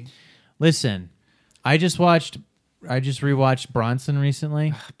crazy. Listen, I just rewatched Bronson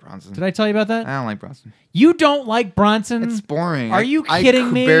recently. Bronson. Did I tell you about that? I don't like Bronson. You don't like Bronson? It's boring. Are you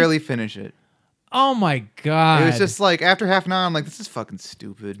kidding me? I barely finish it. Oh my God. It was just after half an hour, I'm this is fucking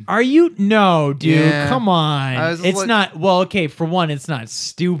stupid. Are you? No, dude. Yeah. Come on. It's not. Well, okay, for one, it's not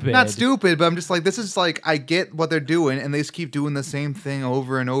stupid. Not stupid, but I'm just this is I get what they're doing, and they just keep doing the same thing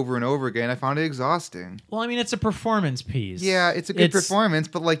over and over and over again. I found it exhausting. Well, I mean, it's a performance piece. Yeah, it's a good performance,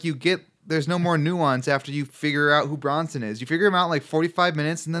 but you get. There's no more nuance after you figure out who Bronson is. You figure him out in 45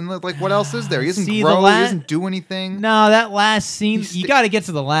 minutes, and then what else is there? He doesn't grow. He doesn't do anything. No, that last scene. You got to get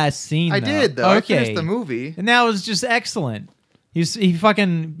to the last scene. I did though. Okay. I finished the movie, and that was just excellent.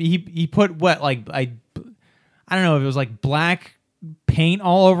 He put what I don't know if it was black paint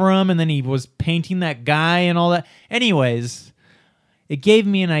all over him, and then he was painting that guy and all that. Anyways, it gave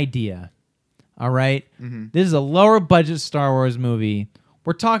me an idea. All right, This is a lower budget Star Wars movie.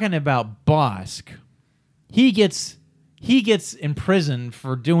 We're talking about Bosk. He gets imprisoned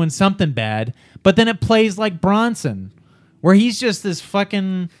for doing something bad, but then it plays like Bronson. where he's just this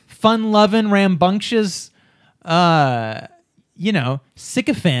fucking fun-loving, rambunctious,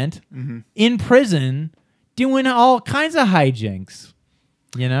 sycophant in prison doing all kinds of hijinks.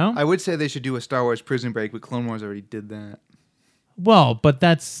 You know? I would say they should do a Star Wars Prison Break, but Clone Wars already did that. Well, but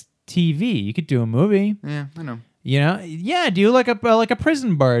that's TV. You could do a movie. Yeah, I know. You know? Yeah, do like a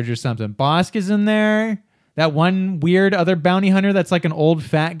prison barge or something. Bosk is in there. That one weird other bounty hunter that's like an old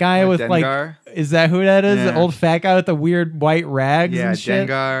fat guy with Dengar. like... Is that who that is? Yeah. The old fat guy with the weird white rags and shit?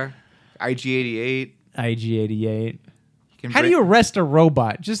 Dengar. IG-88. IG-88. How do you arrest a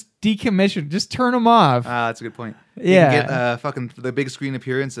robot? Just decommission. Just turn them off. That's a good point. Yeah. You can get fucking the big screen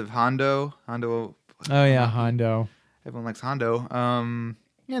appearance of Hondo. Oh, yeah, Hondo. Everyone likes Hondo.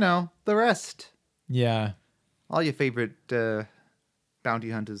 The rest. Yeah. All your favorite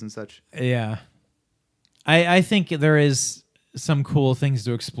bounty hunters and such. Yeah. I think there is some cool things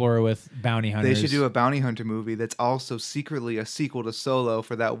to explore with bounty hunters. They should do a bounty hunter movie that's also secretly a sequel to Solo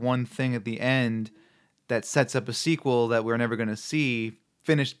for that one thing at the end that sets up a sequel that we're never going to see.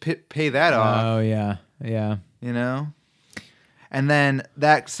 Pay that off. Oh, yeah. Yeah. You know? And then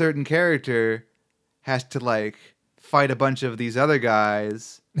that certain character has to, like, fight a bunch of these other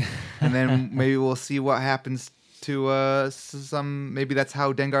guys. And then maybe we'll see what happens to maybe that's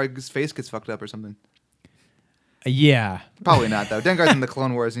how Dengar's face gets fucked up or something. Yeah. Probably not, though. Dengar's in the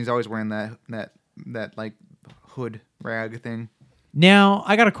Clone Wars, and he's always wearing that like, hood rag thing. Now,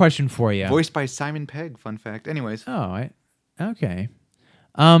 I got a question for you. Voiced by Simon Pegg, fun fact. Anyways. Okay.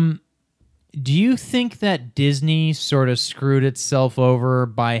 Do you think that Disney sort of screwed itself over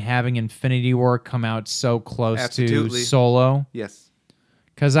by having Infinity War come out so close to Solo? Yes.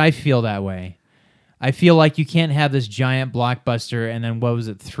 Because I feel that way. I feel like you can't have this giant blockbuster and then, what was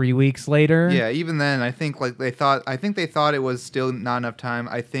it, 3 weeks later? Yeah, even then, I think they thought it was still not enough time.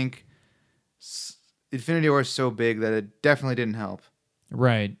 I think Infinity War is so big that it definitely didn't help.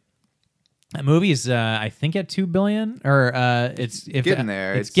 Right. That movie is, I think, at $2 billion, or it's getting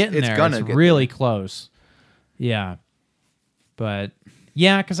there. It's getting there. It's really close. Yeah, but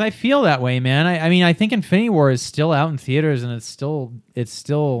yeah, because I feel that way, man. I mean, I think Infinity War is still out in theaters, and it's still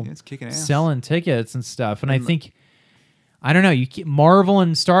kicking ass. Selling tickets and stuff. And I think, I don't know, Marvel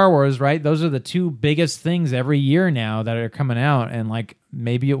and Star Wars, right? Those are the two biggest things every year now that are coming out, and like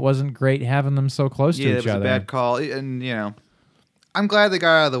maybe it wasn't great having them so close to each other. Yeah, it was a bad call, and I'm glad they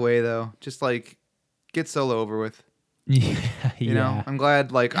got out of the way though. Just like get Solo over with. Yeah, you know, I'm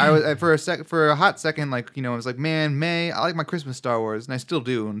glad. Like I was for a hot second, like I was like, man, I like my Christmas Star Wars, and I still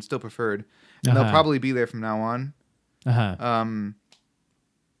do, and still preferred. And they'll probably be there from now on.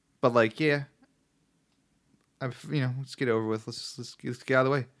 But like, yeah, let's get it over with. Let's get out of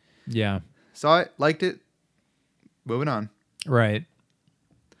the way. Yeah, saw it, liked it. Moving on. Right.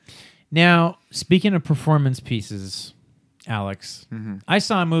 Now, speaking of performance pieces, Alex, I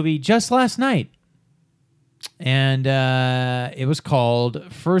saw a movie just last night. And it was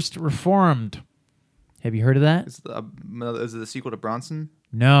called First Reformed. Have you heard of that? Is it the sequel to Bronson?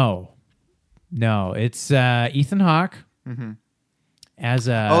 No. It's Ethan Hawke as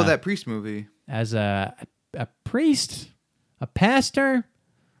a that priest movie as a priest, a pastor.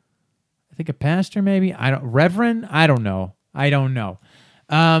 I think a pastor, maybe. Reverend. I don't know.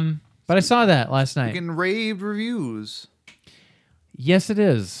 But I saw that last night. Getting rave reviews. Yes, it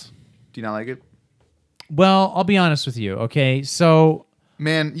is. Do you not like it? Well, I'll be honest with you, okay? So...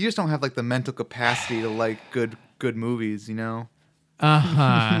 Man, you just don't have, like, the mental capacity to like good movies, you know?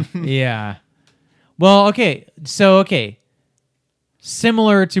 Uh-huh, yeah. Well, okay, so,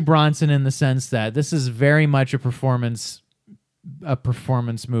 similar to Bronson in the sense that this is very much a performance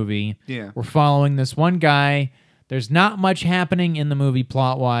movie. Yeah. We're following this one guy. There's not much happening in the movie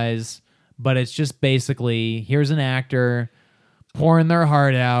plot-wise, but it's just basically, here's an actor pouring their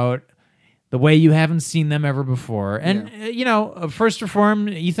heart out the way you haven't seen them ever before. And, First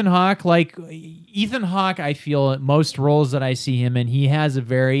Reformed, Ethan Hawke, I feel at most roles that I see him in, he has a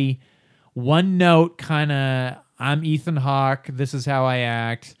very one-note kind of, I'm Ethan Hawke, this is how I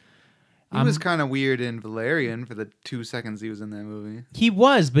act. He was kind of weird in Valerian for the 2 seconds he was in that movie. He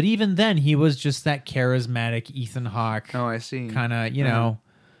was, but even then, he was just that charismatic Ethan Hawke. Oh, I see. Kind of,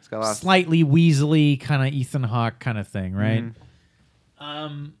 slightly weaselly kind of Ethan Hawke kind of thing, right?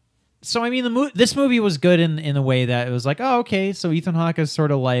 So, I mean, this movie was good in a way that it was like, oh, okay, so Ethan Hawke is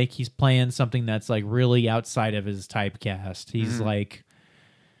sort of like, he's playing something that's like really outside of his typecast. He's like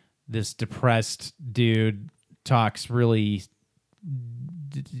this depressed dude, talks really,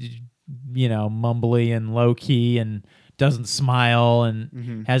 mumbly and low-key and doesn't smile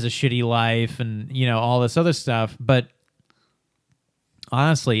and has a shitty life and, all this other stuff. But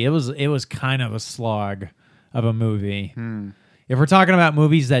honestly, it was kind of a slog. of a movie. If we're talking about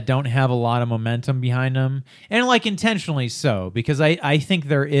movies that don't have a lot of momentum behind them, and like intentionally so, because I think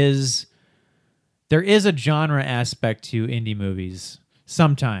there is a genre aspect to indie movies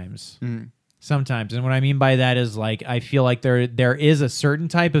sometimes. Sometimes. And what I mean by that is like I feel like there is a certain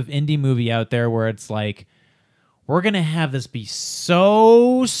type of indie movie out there where it's like we're going to have this be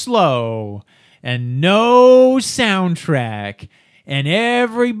so slow and no soundtrack and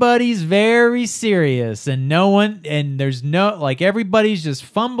everybody's very serious and there's no like everybody's just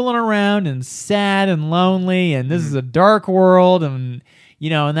fumbling around and sad and lonely and this is a dark world and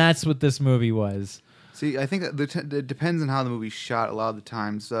and that's what this movie was. See, I think that it depends on how the movie's shot a lot of the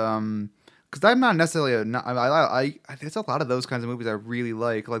times. Because I'm not necessarily there's a lot of those kinds of movies I really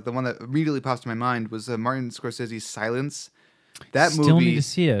like. Like the one that immediately pops to my mind was Martin Scorsese's Silence. That Still movie, need to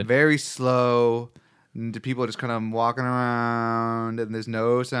see it. Very slow. And the people are just kind of walking around, and there's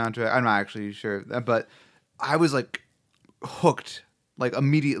no soundtrack. I'm not actually sure, but I was like hooked like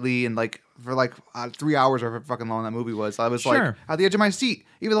immediately, and like for like 3 hours or however fucking long that movie was. I was like at the edge of my seat,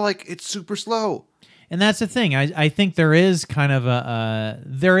 even though like it's super slow. And that's the thing. I think there is kind of a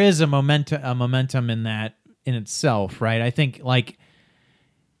momentum in that in itself, right? I think like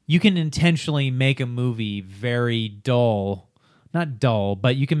you can intentionally make a movie very dull. Not dull,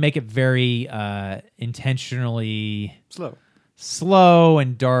 but you can make it very intentionally slow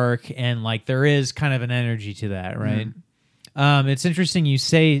and dark, and like there is kind of an energy to that, right? It's interesting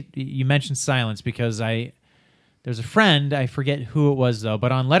you mentioned Silence because there's a friend, I forget who it was though,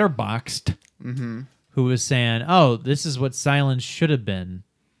 but on Letterboxd, who was saying, "Oh, this is what Silence should have been.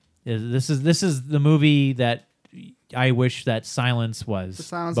 This is the movie that I wish that Silence was." The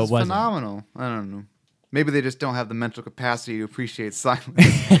Silence but is wasn't. phenomenal. I don't know. Maybe they just don't have the mental capacity to appreciate silence.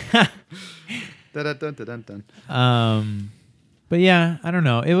 Dun, dun, dun, dun, dun. But yeah, I don't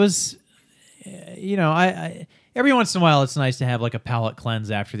know. It was, I every once in a while it's nice to have like a palate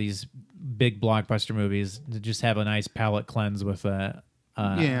cleanse after these big blockbuster movies. To just have a nice palate cleanse with a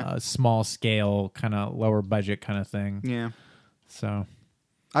small scale kind of lower budget kind of thing. Yeah. So.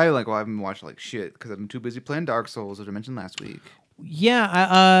 I haven't watched like shit because I'm too busy playing Dark Souls, as I mentioned last week.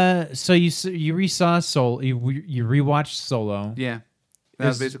 Yeah, so you resaw Solo, you rewatched Solo. Yeah,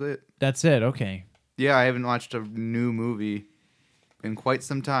 that's basically it. That's it. Okay. Yeah, I haven't watched a new movie in quite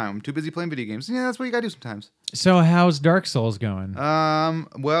some time. I'm too busy playing video games. Yeah, that's what you gotta do sometimes. So how's Dark Souls going?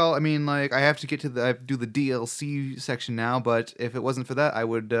 Well, I mean, like I have to get to I have to do the DLC section now, but if it wasn't for that, I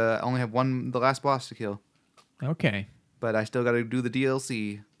would only have the last boss to kill. Okay. But I still got to do the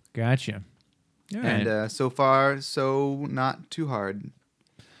DLC. Gotcha. All right. And so far, so not too hard.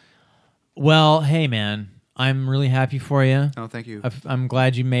 Well, hey, man. I'm really happy for you. Oh, thank you. I'm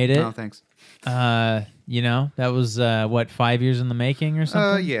glad you made it. Oh, thanks. That was, 5 years in the making or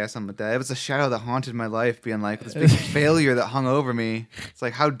something? Yeah, something like that. It was a shadow that haunted my life, being like this big failure that hung over me. It's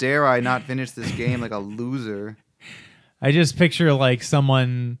like, how dare I not finish this game like a loser? I just picture like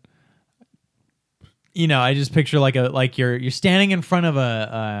someone... I just picture like you're standing in front of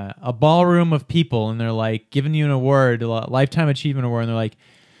a ballroom of people, and they're like giving you an award, a lifetime achievement award, and they're like,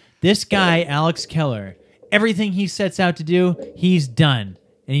 "This guy, Alex Keller, everything he sets out to do, he's done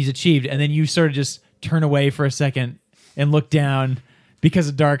and he's achieved." And then you sort of just turn away for a second and look down because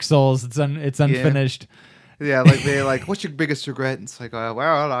of Dark Souls. It's unfinished. Yeah, like they're like, "What's your biggest regret?" And it's like,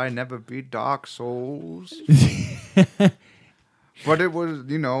 "Well, I never beat Dark Souls." But it was,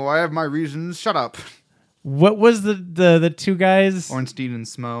 I have my reasons. Shut up. What was the two guys? Ornstein and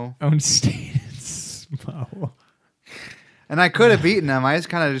Smo. Ornstein and Smo. And I could have beaten them. I just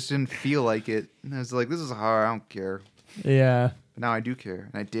kind of didn't feel like it. And I was like, this is hard. I don't care. Yeah. But now I do care.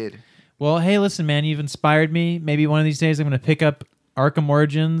 And I did. Well, hey, listen, man. You've inspired me. Maybe one of these days I'm going to pick up Arkham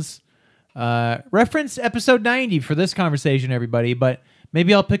Origins. Reference episode 90 for this conversation, everybody. But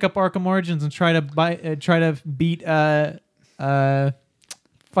maybe I'll pick up Arkham Origins and try to beat...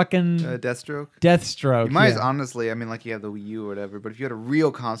 fucking Deathstroke. You might honestly, I mean, like you have the Wii U or whatever, but if you had a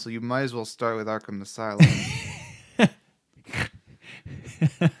real console, you might as well start with Arkham Asylum.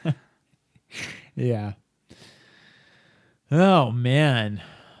 Yeah. Oh man,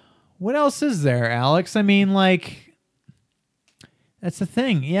 what else is there, Alex? I mean, like, that's the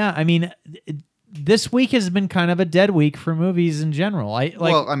thing. Yeah, I mean, this week has been kind of a dead week for movies in general. There's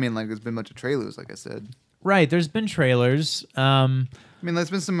been a bunch of trailers, like I said. Right, there's been trailers.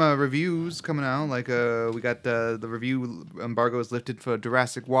 There's been some reviews coming out. Like, we got the review embargo is lifted for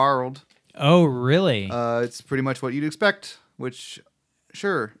Jurassic World. Oh, really? It's pretty much what you'd expect, which,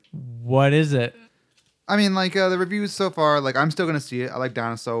 sure. What is it? I mean, like, the reviews so far, like, I'm still going to see it. I like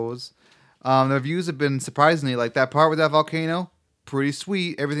dinosaurs. The reviews have been surprisingly, like, that part with that volcano, pretty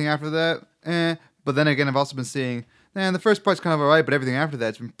sweet. Everything after that, But then again, I've also been seeing, man, the first part's kind of alright, but everything after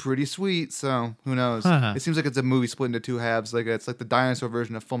that's been pretty sweet. So who knows? Huh. It seems like it's a movie split into two halves. Like it's like the dinosaur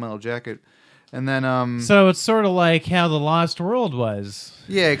version of Full Metal Jacket. And then So it's sort of like how The Lost World was.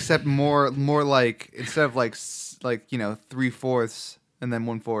 yeah, except more like instead of like 3/4 and then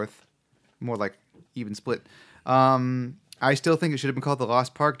 1/4, more like even split. I still think it should have been called The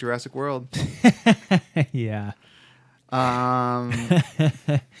Lost Park Jurassic World. Yeah.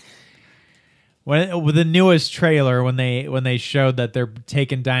 With the newest trailer, when they showed that they're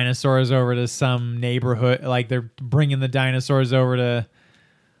taking dinosaurs over to some neighborhood, like they're bringing the dinosaurs over to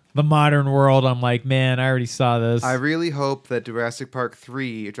the modern world, I'm like, man, I already saw this. I really hope that Jurassic World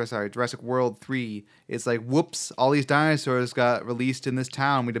 3 is like, whoops, all these dinosaurs got released in this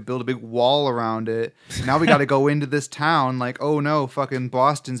town. We had to build a big wall around it. Now we got to go into this town. Like, oh no, fucking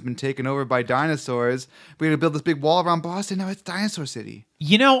Boston's been taken over by dinosaurs. We got to build this big wall around Boston. Now it's Dinosaur City.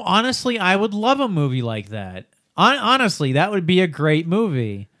 You know, honestly, I would love a movie like that. Honestly, that would be a great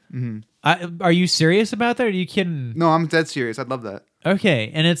movie. Mm-hmm. Are you serious about that? Or are you kidding? No, I'm dead serious. I'd love that. Okay,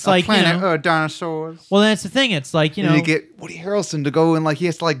 and it's like, planet dinosaurs. Well, that's the thing. It's like, and you get Woody Harrelson to go and like he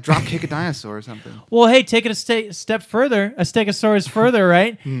has to like drop kick a dinosaur or something. Well, hey, take it a step further, a Stegosaurus further,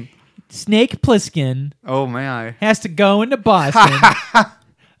 right? Snake Plissken. Oh my! Has to go into Boston,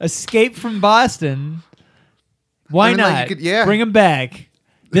 escape from Boston. Why not? Bring him back.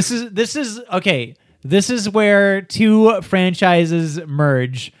 This is okay. This is where two franchises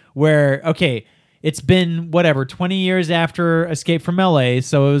merge. Where it's been, 20 years after Escape from LA,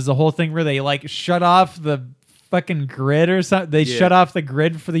 so it was the whole thing where they, like, shut off the fucking grid or something. They shut off the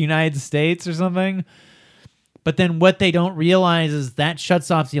grid for the United States or something. But then what they don't realize is that shuts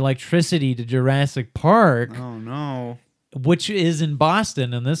off the electricity to Jurassic Park. Oh, no. Which is in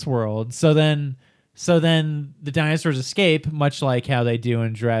Boston in this world. So then the dinosaurs escape, much like how they do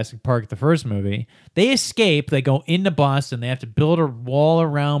in Jurassic Park, the first movie. They escape, they go into Boston, they have to build a wall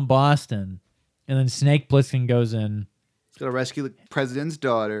around Boston. And then Snake Plissken goes in. He's got to rescue the president's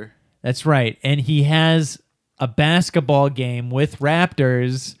daughter. That's right. And he has a basketball game with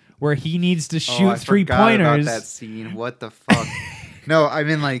raptors where he needs to shoot 3-pointers. About that scene. What the fuck? No, I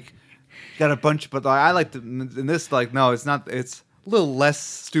mean, like, got a bunch, but I like in this, like, no, it's not. It's a little less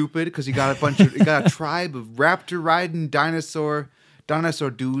stupid because you got you got a tribe of raptor riding dinosaur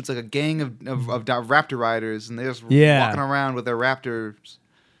dudes, like a gang of raptor riders, and they're just walking around with their raptors.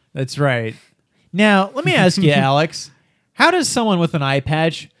 That's right. Now, let me ask you, Alex, how does someone with an eye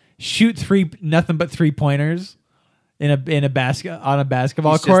patch shoot nothing but 3-pointers on a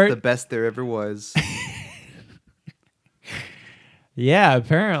basketball court? Just the best there ever was. Yeah,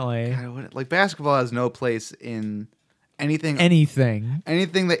 apparently. God, like basketball has no place in anything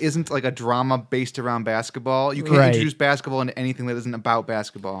that isn't like a drama based around basketball. You can't introduce basketball into anything that isn't about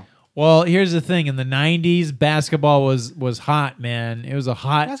basketball. Well, here's the thing. In the 90s, basketball was hot, man. It was a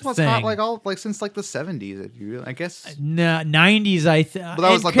hot Basketball's thing. hot since like the 70s, I guess. No, 90s, But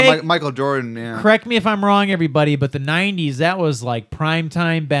that was like the Michael Jordan, yeah. Correct me if I'm wrong, everybody, but the 90s, that was like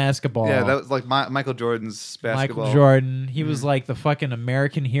primetime basketball. Yeah, that was like Michael Jordan's basketball. Michael Jordan. He was like the fucking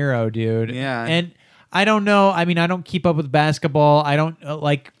American hero, dude. Yeah. And I don't know. I mean, I don't keep up with basketball. I don't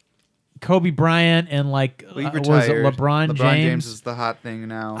like Kobe Bryant and like was it LeBron James? LeBron James is the hot thing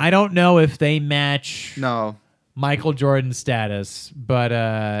now. I don't know if they match Michael Jordan's status.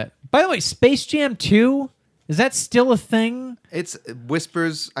 But by the way, Space Jam 2, is that still a thing? It's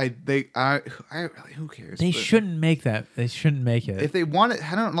whispers. Who cares? They shouldn't make that. They shouldn't make it. If they want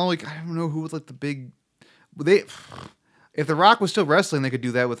it, I don't know. Like I don't know who was like the big. If The Rock was still wrestling, they could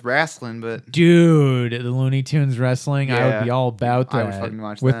do that with wrestling, but... Dude, the Looney Tunes wrestling, I would be all about that. I would fucking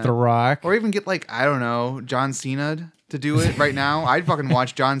watch with that. The Rock. Or even get, like, I don't know, John Cena to do it right now. I'd fucking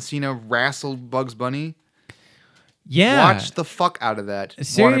watch John Cena wrestle Bugs Bunny. Yeah. Watch the fuck out of that.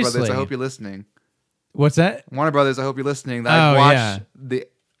 Seriously. Warner Brothers, I hope you're listening. What's that? Warner Brothers, I hope you're listening.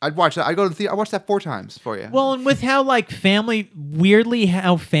 I'd watch that. I'd go to the theater. I watched that 4 times for you. Well, and with how how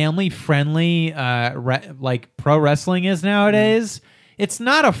family friendly like pro wrestling is nowadays, it's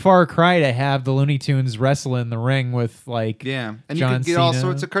not a far cry to have the Looney Tunes wrestle in the ring with like and John you could get all Cena.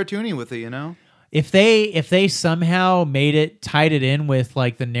 sorts of cartoony with it, you know. If they somehow tied it in with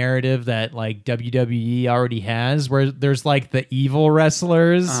like the narrative that like WWE already has, where there's like the evil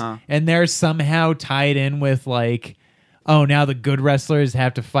wrestlers, and they're somehow tied in with like, oh, now the good wrestlers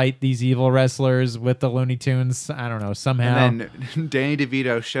have to fight these evil wrestlers with the Looney Tunes. I don't know, somehow. And then Danny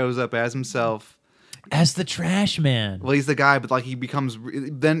DeVito shows up as himself. As the Trash Man. Well, he's the guy, but like he becomes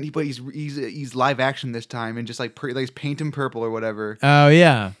but he's live action this time, and just like paint him purple or whatever. Oh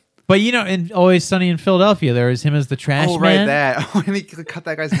yeah, but you know, in Always Sunny in Philadelphia, there was him as the Trash Man. Oh right, that. Oh, and he cut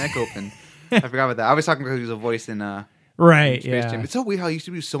that guy's neck open. I forgot about that. I was talking because he was a voice in Right, Space yeah. Jam. It's so weird how he used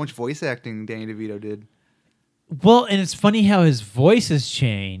to do so much voice acting. Danny DeVito did. Well, and it's funny how his voice has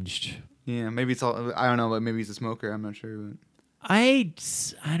changed. Yeah, maybe it's all. I don't know, but maybe he's a smoker. I'm not sure. But I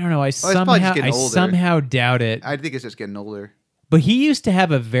don't know. I probably just getting older. somehow doubt it. I think it's just getting older. But he used to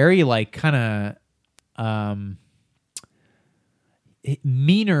have a very like kind of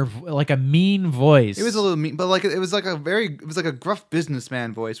meaner, like a mean voice. It was a little mean, but like it was like a gruff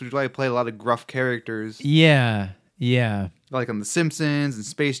businessman voice, which is why he played a lot of gruff characters. Yeah. Like on The Simpsons and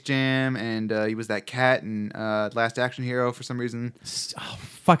Space Jam, and he was that cat in Last Action Hero for some reason. Oh,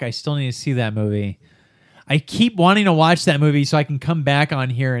 fuck! I still need to see that movie. I keep wanting to watch that movie so I can come back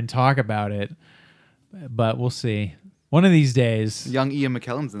on here and talk about it, but we'll see. One of these days. Young Ian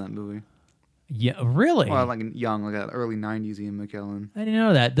McKellen's in that movie. Yeah, really? Well, like that early '90s Ian McKellen. I didn't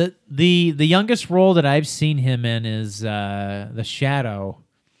know that. The youngest role that I've seen him in is The Shadow.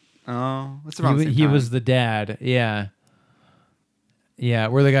 Oh, that's around the same He time. was the dad. Yeah,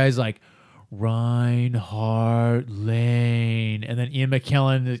 where the guy's like Reinhardt Lane, and then Ian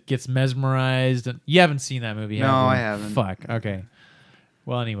McKellen gets mesmerized. And you haven't seen that movie, have No, you? I haven't. Fuck. Okay.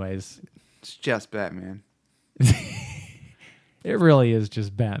 Well, anyways, It's just Batman. it really is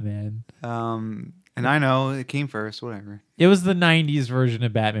just Batman. And I know it came first. Whatever. It was the '90s version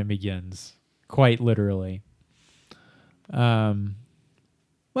of Batman Begins, quite literally.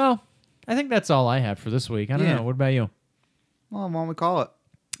 Well, I think that's all I have for this week. I don't know. What about you? Well, why don't we call it?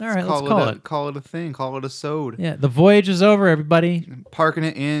 All right, let's call it. Call it a thing. Call it a sode. Yeah, the voyage is over, everybody. Parking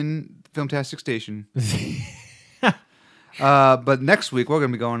it in Filmtastic Station. But next week, we're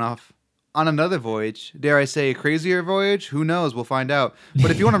going to be going off on another voyage. Dare I say a crazier voyage? Who knows? We'll find out.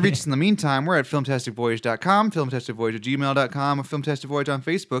 But if you want to reach us in the meantime, we're at filmtasticvoyage.com, filmtasticvoyage@gmail.com, or Filmtastic Voyage on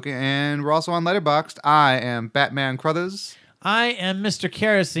Facebook, and we're also on Letterboxd. I am Batman Crothers. I am Mr.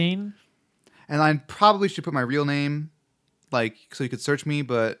 Kerosene. And I probably should put my real name, like, so you could search me,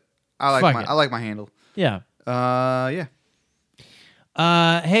 but I like my handle. Yeah. Yeah.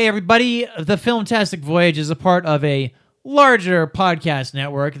 Hey, everybody. The Filmtastic Voyage is a part of a larger podcast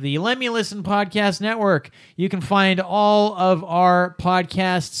network, the Let Me Listen Podcast Network. You can find all of our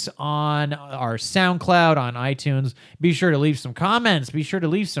podcasts on our SoundCloud, on iTunes. Be sure to leave some comments. Be sure to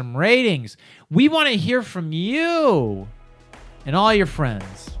leave some ratings. We want to hear from you and all your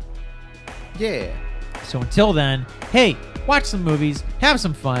friends. Yeah. So until then, hey, watch some movies, have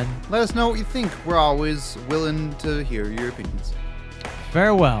some fun. Let us know what you think. We're always willing to hear your opinions.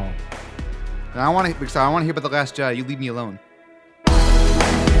 Farewell. And I want to hear about The Last Jedi. You leave me alone.